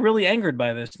 you were really angered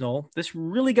by this, Noel. This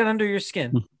really got under your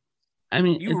skin. I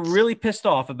mean, you were really pissed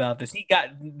off about this. He got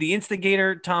the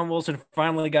instigator, Tom Wilson,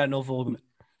 finally got Noel Fogelman.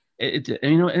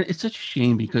 It's such a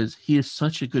shame because he is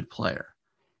such a good player.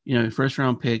 First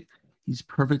round pick. He's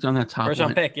perfect on that top first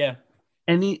round pick, yeah.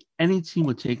 Any team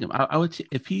would take him. I would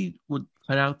if he would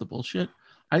cut out the bullshit,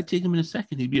 I'd take him in a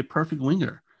second. He'd be a perfect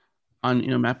winger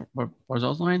on Matt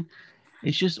Barzal's line.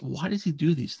 It's just, why does he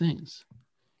do these things?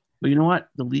 But you know what?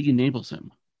 The league enables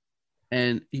him,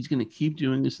 and he's going to keep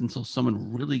doing this until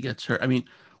someone really gets hurt. I mean,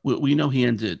 we know he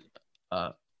ended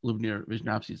Lubomir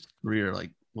Vishnevsky's career. Like,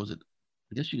 was it?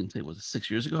 I guess you can say, was it 6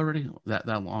 years ago already? That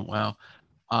long? Wow.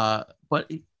 But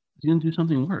he's going to do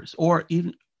something worse, or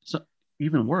even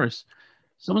worse,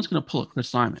 someone's going to pull a Chris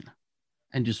Simon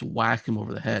and just whack him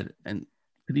over the head, and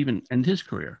could even end his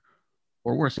career,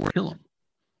 or worse, kill him.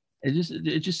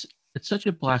 It's such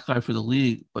a black eye for the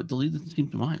league, but the league doesn't seem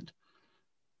to mind,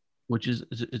 which is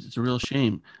it's a real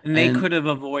shame. And they could have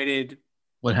avoided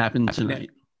what happened tonight.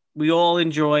 We all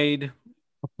enjoyed,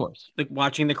 of course,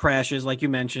 watching the crashes, like you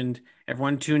mentioned.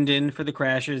 Everyone tuned in for the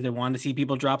crashes. They wanted to see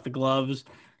people drop the gloves.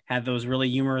 Had those really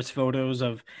humorous photos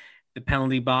of the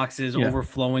penalty boxes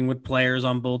overflowing with players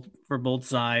for both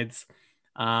sides.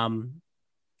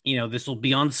 This will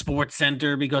be on Sports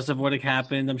Center because of what had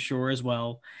happened, I'm sure, as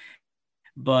well.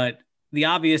 But the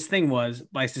obvious thing was,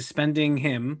 by suspending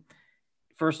him,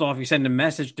 first off, you send a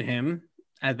message to him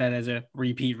as a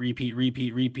repeat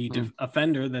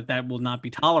offender that will not be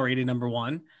tolerated, number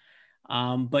one.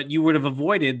 But you would have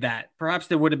avoided that. Perhaps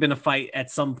there would have been a fight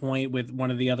at some point with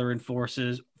one of the other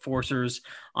enforcers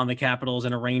on the Capitals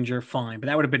and a Ranger, fine. But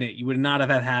that would have been it. You would not have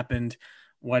had happened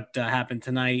what happened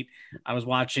tonight. I was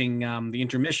watching the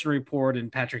intermission report,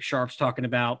 and Patrick Sharp's talking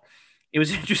about, it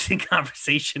was an interesting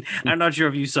conversation. I'm not sure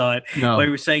if you saw it. No. But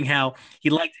he was saying how he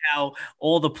liked how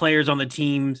all the players on the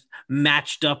teams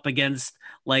matched up against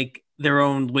their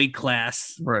own weight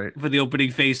class for the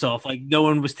opening face-off. Like, no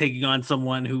one was taking on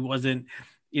someone who wasn't,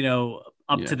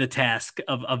 up to the task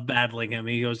of battling him.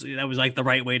 He goes, that was the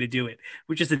right way to do it,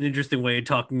 which is an interesting way of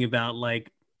talking about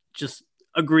just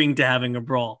agreeing to having a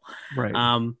brawl.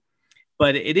 Right.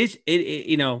 But it is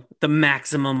the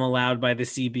maximum allowed by the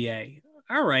CBA.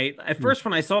 all right. At first,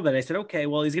 when I saw that, I said, okay,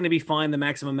 well, he's going to be fined the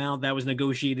maximum amount that was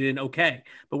negotiated in. Okay.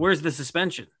 But where's the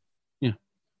suspension? Yeah.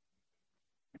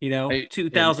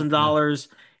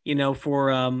 $2,000,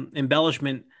 for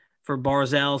embellishment for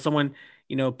Barzell. Someone,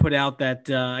 put out that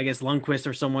I guess Lundqvist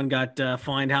or someone got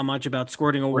fined how much about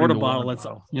squirting a water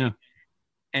bottle. Yeah.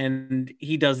 And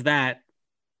he does that.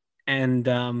 And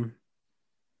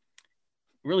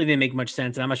really didn't make much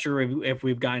sense. And I'm not sure if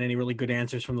we've gotten any really good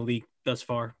answers from the league thus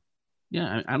far.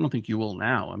 Yeah, I don't think you will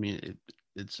now. I mean,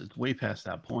 it's way past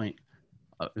that point.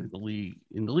 The league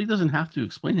doesn't have to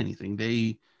explain anything.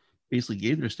 They basically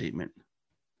gave their statement.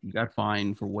 He got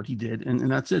fined for what he did,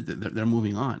 and that's it. They're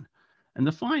moving on. And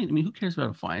the fine, I mean, who cares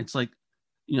about a fine? It's like,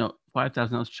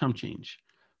 $5,000 chump change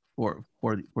for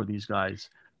these guys.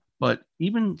 But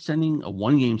even sending a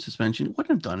 1-game suspension wouldn't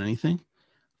have done anything.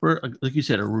 For, like you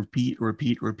said, a repeat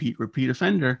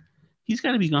offender, he's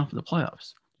got to be gone for the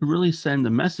playoffs to really send a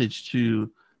message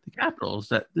to the Capitals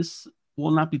that this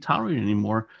will not be tolerated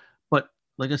anymore. But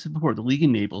like I said before, the league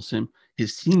enables him.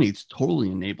 His teammates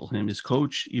totally enable him. His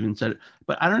coach even said it.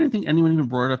 But I don't even think anyone even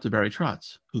brought it up to Barry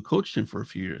Trotz, who coached him for a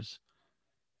few years.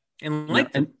 And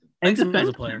as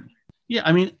a player. Yeah,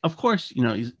 I mean, of course,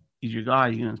 he's your guy,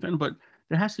 you can defend, but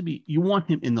there has to be, you want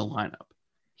him in the lineup.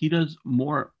 He does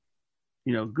more,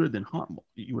 good than harm.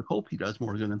 You would hope he does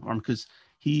more good than harm because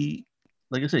he,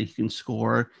 like I said, he can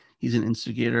score. He's an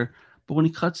instigator. But when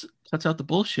he cuts out the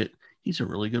bullshit, he's a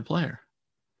really good player.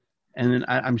 And then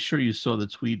I'm sure you saw the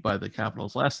tweet by the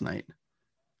Capitals last night.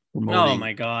 Oh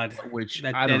my God! Which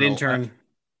that intern.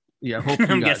 Yeah,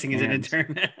 I'm guessing he's an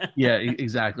intern. Yeah,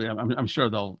 exactly. I'm sure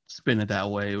they'll spin it that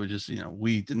way. It was just,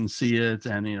 we didn't see it,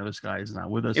 and this guy's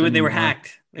not with us. They were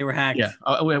hacked. They were hacked. Yeah,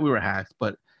 we were hacked.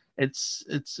 But it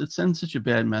sends such a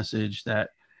bad message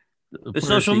that the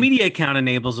social media account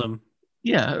enables them.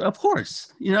 Yeah, of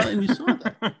course. And you saw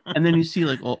that, and then you see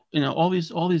all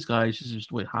these guys. Just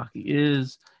the way hockey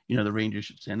is. The Rangers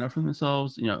should stand up for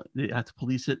themselves. They have to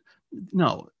police it.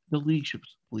 No, the league should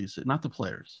police it, not the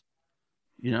players.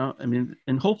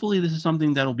 And hopefully this is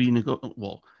something that'll be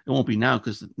well, it won't be now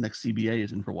because the next CBA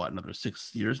is in for another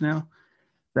 6 years now.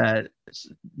 That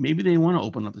maybe they want to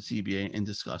open up the CBA and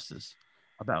discuss this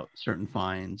about certain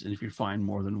fines. And if you're fined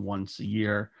more than once a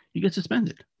year, you get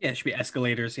suspended. Yeah, it should be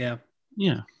escalators. Yeah.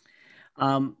 Yeah.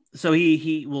 So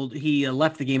he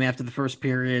left the game after the first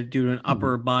period due to an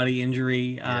upper body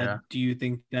injury. Do you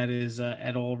think that is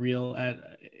at all real? What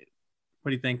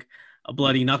do you think? A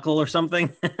bloody knuckle or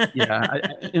something? Yeah,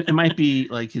 it might be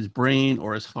like his brain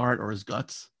or his heart or his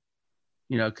guts.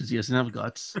 Because he doesn't have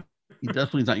guts. He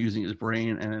definitely is not using his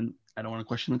brain. And I don't want to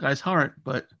question the guy's heart,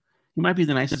 but he might be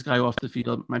the nicest guy off the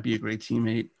field. Might be a great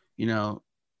teammate. Done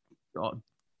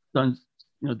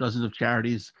dozens of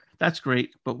charities. That's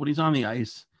great. But when he's on the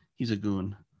ice, he's a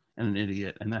goon and an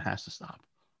idiot, and that has to stop.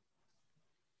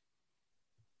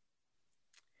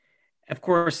 Of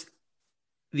course,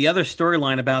 the other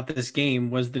storyline about this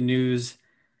game was the news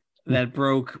that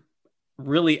broke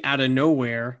really out of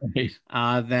nowhere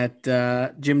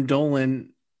that Jim Dolan,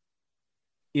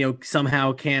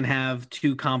 somehow can have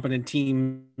two competent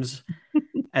teams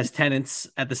as tenants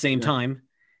at the same time.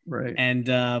 Right.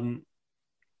 And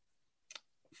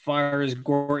fires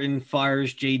Gorton,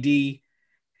 fires JD,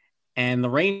 and the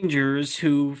Rangers,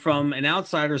 who from an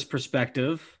outsider's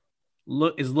perspective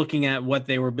is looking at what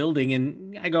they were building,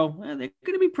 and I go, well, they're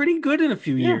going to be pretty good in a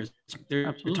few years.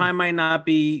 Their time might not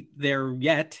be there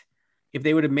yet. If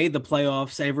they would have made the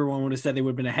playoffs, everyone would have said they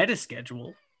would have been ahead of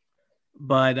schedule.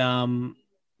 But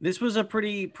this was a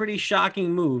pretty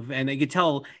shocking move, and I could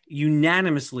tell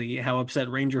unanimously how upset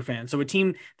Ranger fans. So a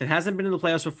team that hasn't been in the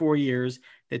playoffs for 4 years,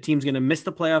 that team's going to miss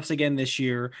the playoffs again this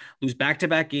year, lose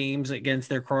back-to-back games against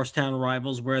their crosstown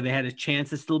rivals where they had a chance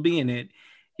to still be in it.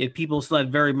 Yet people still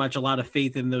had very much a lot of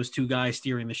faith in those two guys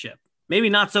steering the ship. Maybe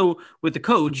not so with the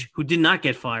coach, who did not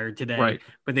get fired today, right,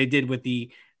 but they did with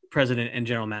the president and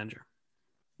general manager.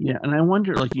 Yeah, and I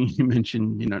wonder, like you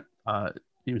mentioned,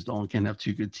 James Dolan can't have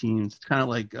two good teams. It's kind of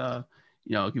like,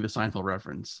 I'll give a Seinfeld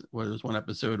reference, where there's one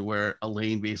episode where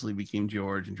Elaine basically became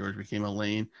George, and George became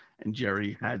Elaine, and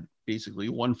Jerry had basically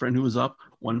one friend who was up,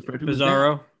 one friend who was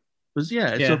Bizarro.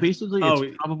 Yeah. So basically,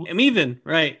 it's probably I'm even,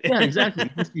 right? Yeah, exactly.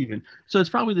 It's even. So it's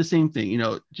probably the same thing.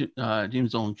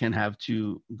 James Dolan can have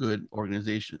two good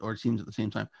organizations or teams at the same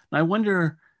time. And I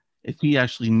wonder if he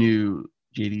actually knew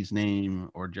JD's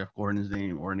name or Jeff Gordon's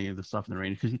name or any of the stuff in the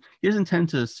Rangers, because he doesn't tend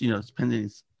to,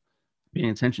 paying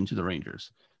attention to the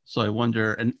Rangers. So I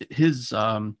wonder, and his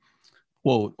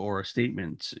quote or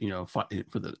statement,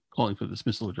 for the calling for the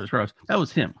dismissal of George Karros, that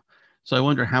was him. So I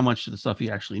wonder how much of the stuff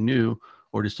he actually knew,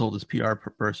 or just told his PR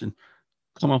person,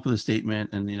 come up with a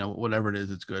statement and, whatever it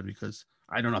is, it's good because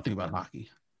I know nothing about hockey.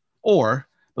 Or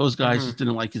those guys just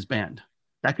didn't like his band.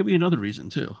 That could be another reason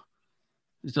too.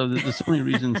 So there's so many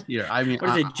reasons here. I mean,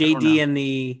 what is it? JD and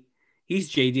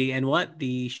he's JD and what?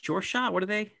 The short shot? What are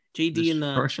they? JD and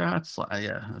the short shots?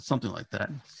 Yeah, something like that.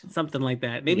 Something like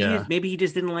that. Maybe he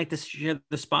just didn't like to share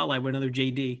the spotlight with another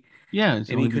JD. Yeah,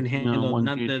 maybe he couldn't handle.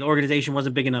 The organization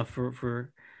wasn't big enough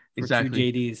for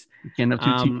exactly. two JDs. You can't have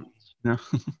two teams. No.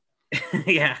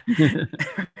 Yeah.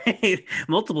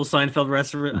 Multiple Seinfeld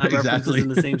references in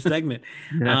the same segment.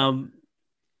 Yeah.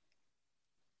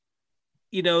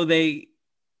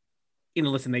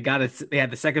 Listen, they got it. They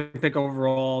had the second pick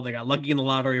overall. They got lucky in the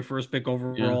lottery, first pick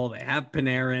overall. Yeah. They have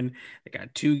Panarin. They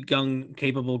got two young,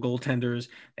 capable goaltenders.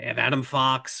 They have Adam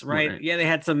Fox, right? Yeah, they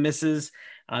had some misses.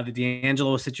 The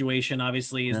D'Angelo situation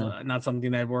obviously is not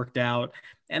something that worked out,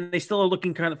 and they still are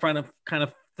looking trying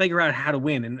to figure out how to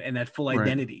win and that full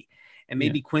identity. And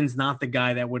maybe Quinn's not the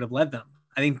guy that would have led them.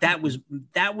 I think that was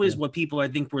what people I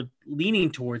think were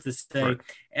leaning towards to say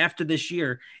after this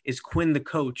year, is Quinn the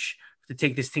coach to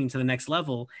take this team to the next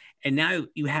level. And now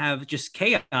you have just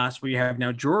chaos where you have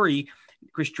now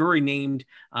Chris Drury named,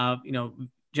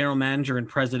 general manager and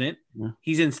president. Yeah.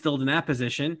 He's instilled in that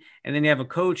position. And then you have a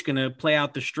coach going to play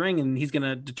out the string and he's going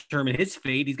to determine his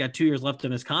fate. He's got 2 years left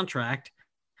in his contract,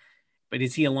 but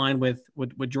is he aligned with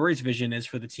what Drury's vision is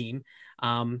for the team?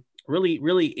 Really,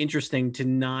 really interesting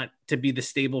to be the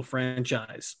stable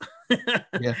franchise,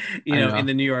 in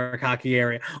the New York hockey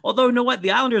area. Although, you know what?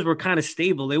 The Islanders were kind of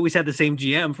stable. They always had the same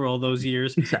GM for all those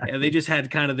years. Exactly. They just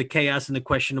had kind of the chaos and the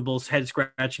questionable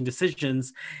head-scratching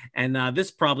decisions. And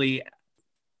this probably,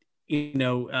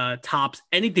 tops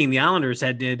anything the Islanders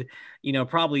had did,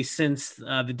 probably since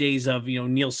the days of,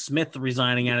 Neil Smith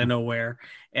resigning out of nowhere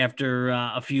after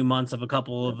a few months of a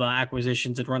couple of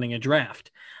acquisitions and running a draft.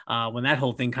 When that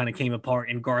whole thing kind of came apart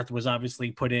and Garth was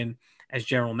obviously put in as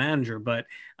general manager, but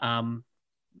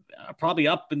probably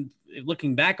up and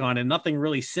looking back on it, nothing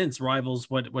really since rivals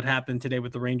what happened today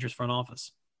with the Rangers front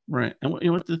office. Right.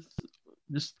 And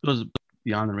this goes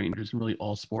beyond the Rangers and really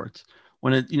all sports.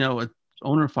 When a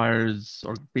owner fires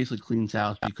or basically cleans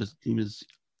house because the team is,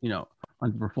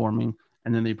 underperforming,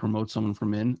 and then they promote someone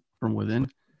from within,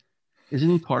 isn't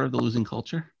he part of the losing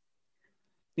culture?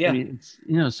 Yeah. I mean,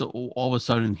 it's, so all of a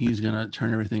sudden he's going to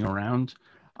turn everything around.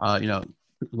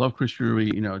 Love Chris Drury,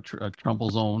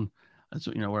 Trumbull zone. That's,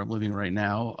 where I'm living right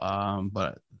now.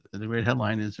 But the great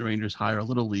headline is the Rangers hire a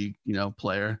little league,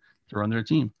 player to run their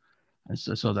team. I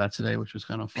saw that today, which was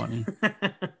kind of funny.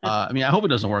 I hope it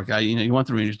doesn't work out. You want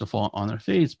the Rangers to fall on their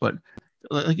face, but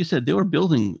like you said, they were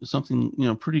building something,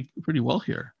 pretty well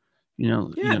here.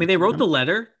 They wrote the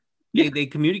letter. Yeah. They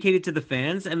communicated to the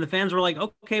fans, and the fans were like,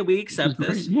 okay, we accept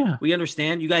this. Yeah. We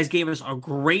understand. You guys gave us a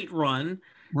great run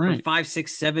for 5,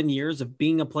 6, 7 years of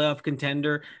being a playoff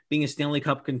contender, being a Stanley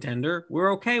Cup contender.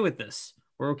 We're okay with this.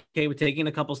 We're okay with taking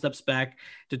a couple steps back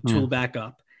to tool back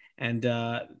up. And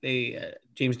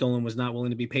James Dolan was not willing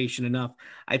to be patient enough.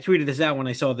 I tweeted this out when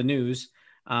I saw the news,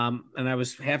 and I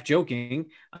was half joking.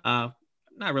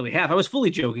 Not really half. I was fully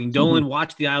joking. Dolan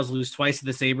watched the Isles lose twice to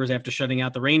the Sabres after shutting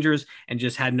out the Rangers and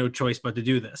just had no choice but to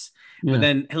do this. Yeah. But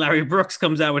then Larry Brooks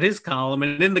comes out with his column,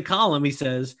 and in the column he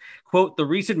says, quote, "The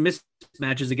recent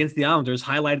mismatches against the Islanders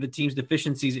highlighted the team's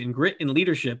deficiencies in grit and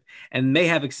leadership and may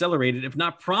have accelerated, if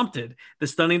not prompted, the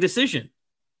stunning decision."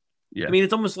 Yeah. I mean,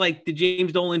 it's almost like did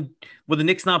James Dolan, were the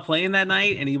Knicks not playing that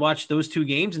night, and he watched those 2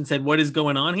 games and said, what is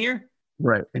going on here?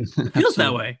 Right. It feels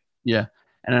that way. Yeah.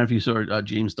 And I don't know if you saw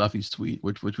James Duffy's tweet,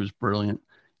 which was brilliant.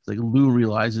 It's like Lou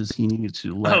realizes he needed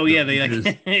to let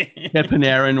get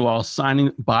Panarin while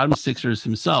signing bottom sixers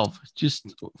himself,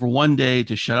 just for one day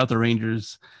to shut out the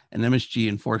Rangers and MSG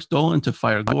and force Dolan to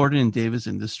fire Gordon and Davis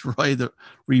and destroy the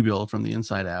rebuild from the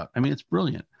inside out. I mean, it's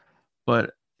brilliant,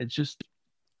 but it's just,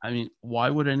 why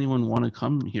would anyone want to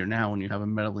come here now when you have a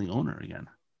meddling owner again?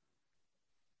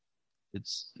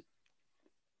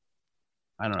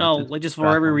 I don't know. Oh, just for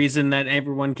every reason that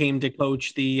everyone came to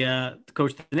coach the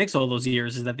Knicks all those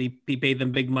years is that he paid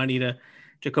them big money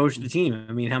to coach the team.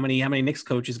 I mean, how many Knicks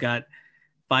coaches got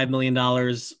 $5 million,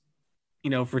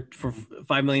 for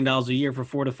 $5 million a year for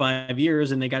 4 to 5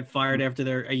 years, and they got fired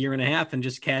after a year and a half and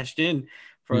just cashed in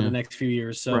for the next few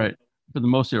years. So, right. For the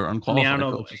most, they were unqualified I don't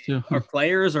know, coaches too. Are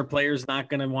players not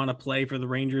going to want to play for the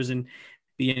Rangers and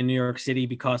be in New York City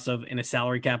in a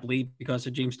salary cap league because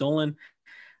of James Dolan?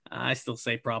 I still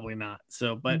say probably not.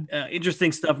 So, but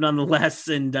interesting stuff nonetheless.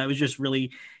 And it was just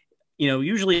really,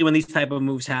 usually when these type of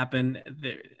moves happen,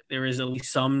 there is at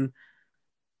least some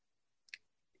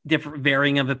different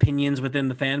varying of opinions within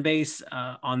the fan base.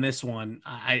 On this one,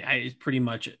 I pretty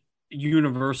much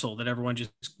universal that everyone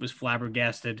just was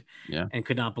flabbergasted and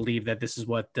could not believe that this is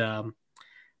what their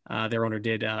owner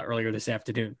did earlier this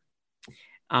afternoon.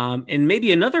 And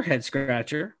maybe another head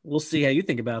scratcher. We'll see how you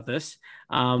think about this.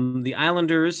 The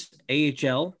Islanders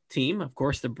AHL team, of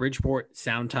course, the Bridgeport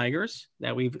Sound Tigers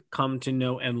that we've come to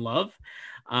know and love,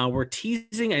 were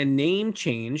teasing a name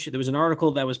change. There was an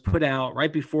article that was put out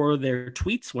right before their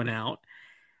tweets went out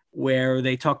where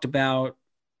they talked about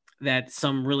that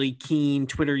some really keen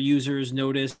Twitter users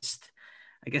noticed.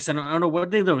 I guess I don't know what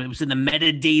they know. It was in the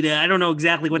metadata. I don't know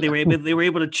exactly what they were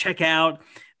able to check out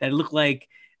that it looked like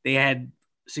they had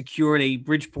secured a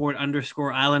Bridgeport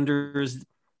 _Islanders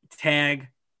tag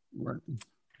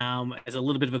as a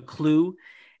little bit of a clue.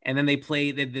 And then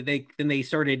they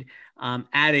started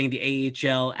adding the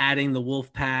AHL, adding the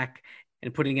Wolfpack,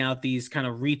 and putting out these kind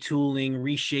of retooling,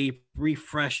 reshape,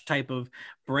 refresh type of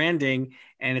branding.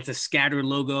 And it's a scattered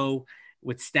logo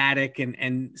with static,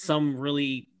 and some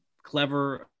really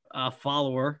clever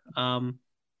follower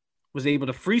was able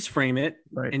to freeze frame it.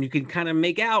 Right. And you can kind of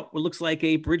make out what looks like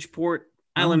a Bridgeport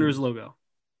Islanders logo.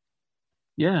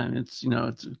 Yeah, it's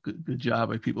it's a good job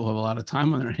by people who have a lot of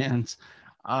time on their hands.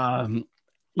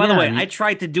 By the way, I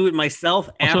tried to do it myself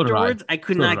afterwards. I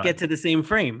could not get to the same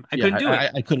frame. I couldn't do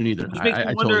it. I couldn't either. Which makes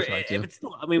me wonder if it's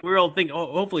still. I mean, we're all thinking,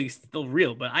 hopefully it's still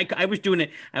real. But I was doing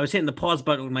it. I was hitting the pause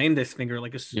button with my index finger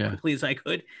like as quickly as I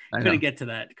could. Couldn't get to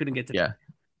that. Yeah,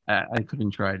 I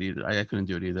couldn't try it either. I couldn't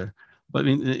do it either. But I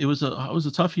mean, it was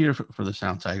a tough year for the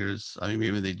Sound Tigers. I mean,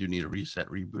 maybe they do need a reset,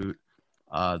 reboot.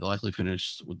 They'll likely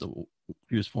finish with the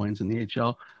fewest points in the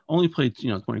AHL. Only played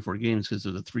 24 games because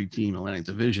of the 3-team Atlantic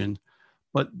Division.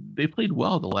 But they played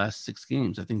well the last 6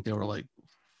 games. I think they were like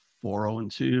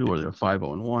 4-0-2 or they're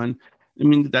 5-0-1. I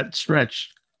mean, that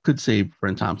stretch could save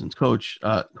Brent Thompson's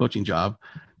coaching job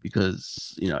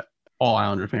because, all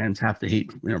Islander fans have to hate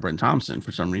Brent Thompson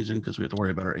for some reason because we have to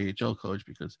worry about our AHL coach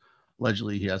because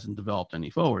allegedly he hasn't developed any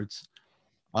forwards.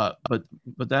 But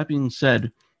that being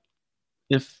said,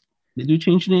 if they do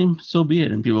change the name, so be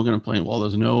it. And people are going to play, well,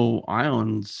 there's no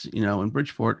islands, in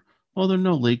Bridgeport. Well, there are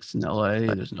no lakes in LA.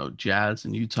 There's no Jazz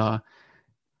in Utah.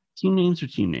 Team names are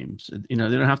team names. They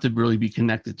don't have to really be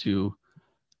connected to,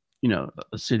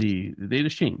 a city. They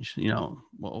just change,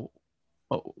 well,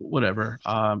 whatever.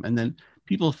 And then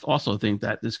people also think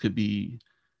that this could be,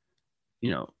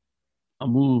 a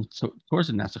move towards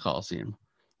the Nassau Coliseum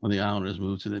when the Islanders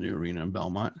move to the new arena in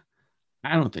Belmont.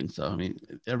 I don't think so. I mean,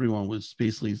 everyone was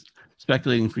basically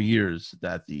speculating for years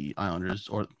that the Islanders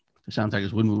or the Sound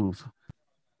Tigers would move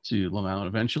to Long Island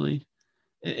eventually.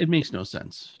 It makes no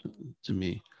sense to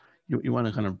me. You want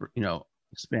to kind of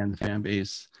expand the fan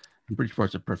base, and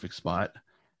Bridgeport's a perfect spot.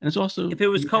 And it's also if it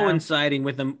was coinciding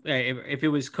with them, if it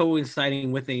was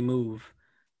coinciding with a move,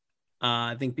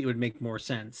 I think it would make more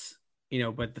sense.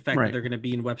 But the fact that they're going to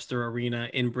be in Webster Arena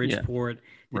in Bridgeport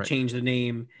to change the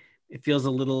name, it feels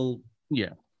a little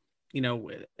we're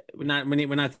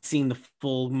not seeing the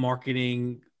full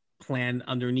marketing plan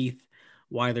underneath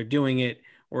why they're doing it.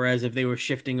 Whereas if they were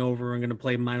shifting over and going to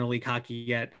play minor league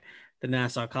hockey at the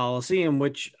Nassau Coliseum,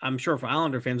 which I'm sure for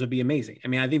Islander fans would be amazing. I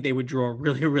mean, I think they would draw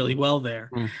really, really well there.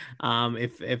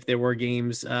 If there were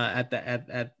games at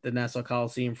the Nassau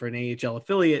Coliseum for an AHL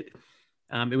affiliate,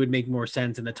 it would make more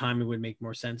sense, and the timing would make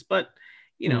more sense. But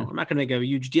I'm not going to make a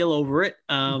huge deal over it.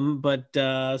 But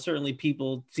certainly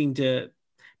people seem to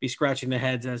be scratching their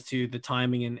heads as to the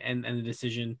timing and the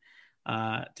decision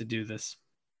to do this.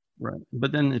 Right.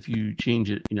 But then if you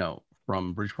change it,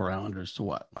 from Bridgeport Islanders to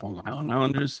what? Long Island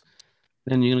Islanders,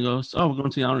 then you're going to go, we're going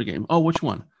to the Islander game. Oh, which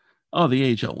one? Oh,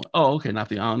 the AHL one. Oh, okay. Not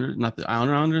the Islanders, not the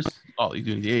Islander Islanders. Oh, you're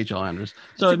doing the AHL Islanders.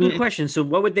 So that's a good question. So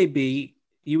what would they be?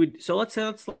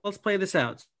 Let's play this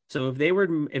out. So since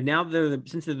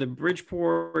they're the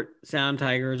Bridgeport Sound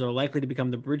Tigers are likely to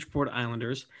become the Bridgeport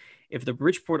Islanders, if the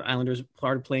Bridgeport Islanders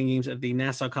started playing games at the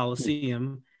Nassau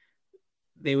Coliseum,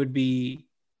 they would be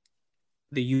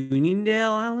the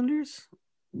Uniondale Islanders?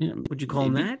 Yeah, would you call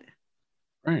them that?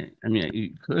 Right. I mean,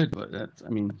 you could, but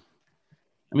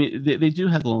they do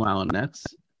have the Long Island Nets,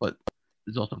 but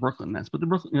there's also Brooklyn Nets. But the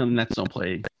Brooklyn Nets don't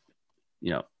play,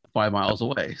 5 miles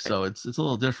away, so it's a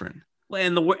little different. Well,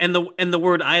 and the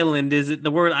word island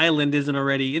isn't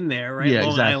already in there, right? Yeah,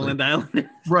 Long exactly. Island Islanders.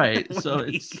 Right. So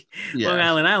it's Long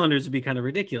Island Islanders would be kind of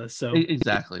ridiculous. So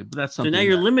exactly, but that's something. So now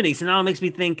you're limiting. So now it makes me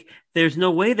think there's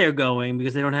no way they're going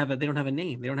because they don't have a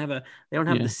name. They don't have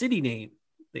the city name.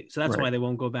 So that's why they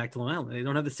won't go back to Long Island. They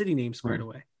don't have the city name squared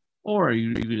away. Or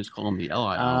you can just call them the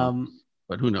LI Islands,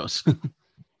 but who knows?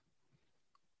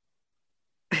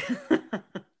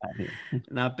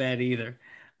 Not bad either.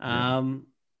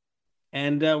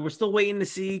 And we're still waiting to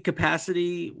see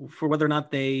capacity for whether or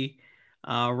not they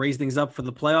raise things up for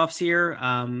the playoffs here.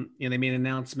 They made an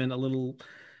announcement a little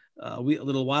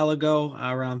while ago,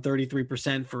 around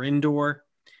 33% for indoor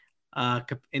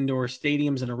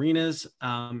stadiums and arenas.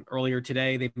 Earlier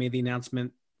today, they made the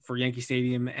announcement for Yankee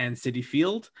Stadium and Citi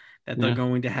Field that they're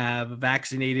going to have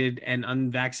vaccinated and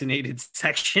unvaccinated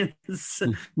sections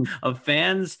of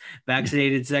fans.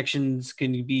 Vaccinated sections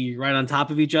can be right on top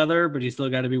of each other, but you still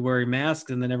got to be wearing masks,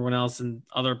 and then everyone else in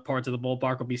other parts of the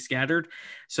ballpark will be scattered.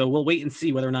 So we'll wait and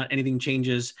see whether or not anything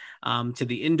changes to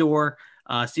the indoor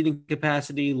seating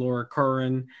capacity. Laura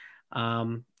Curran,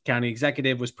 county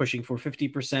executive, was pushing for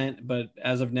 50%, but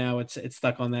as of now, it's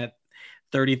stuck on that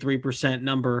 33%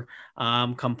 number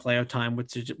come playoff time,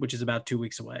 which is about 2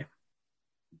 weeks away.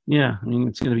 Yeah, I mean,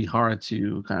 it's going to be hard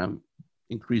to kind of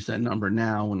increase that number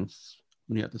now when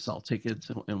you have to sell tickets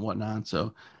and whatnot.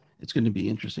 So it's going to be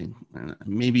interesting. And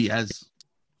maybe as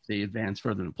they advance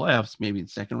further in the playoffs, maybe in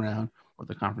the second round or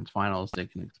the conference finals, they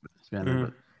can expand it.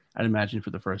 But I'd imagine for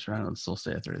the first round, it'll still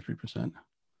stay at 33%.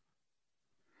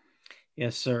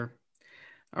 Yes, sir.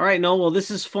 All right, Noel. Well, this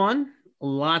is fun. A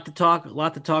lot to talk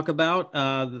about.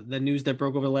 The news that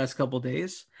broke over the last couple of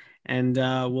days, and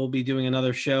we'll be doing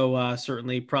another show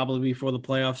certainly probably before the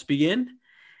playoffs begin,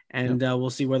 and we'll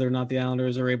see whether or not the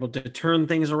Islanders are able to turn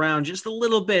things around just a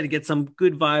little bit, get some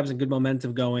good vibes and good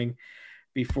momentum going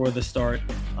before the start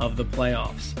of the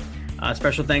playoffs.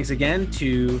 Special thanks again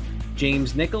to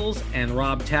James Nichols and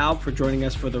Rob Taub for joining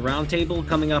us for the roundtable.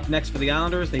 Coming up next for the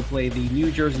Islanders, they play the New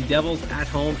Jersey Devils at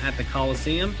home at the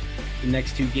Coliseum. The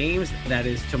next two games, that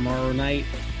is tomorrow night,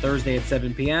 Thursday at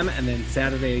 7 p.m., and then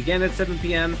Saturday again at 7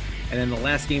 p.m., and then the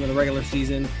last game of the regular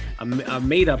season, a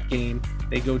made-up game.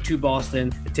 They go to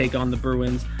Boston to take on the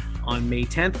Bruins on May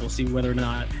 10th. We'll see whether or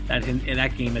not that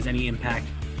game has any impact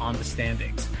on the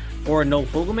standings. For Noel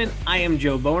Fogelman, I am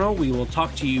Joe Bono. We will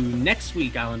talk to you next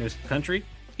week, Islanders country.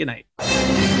 Good night.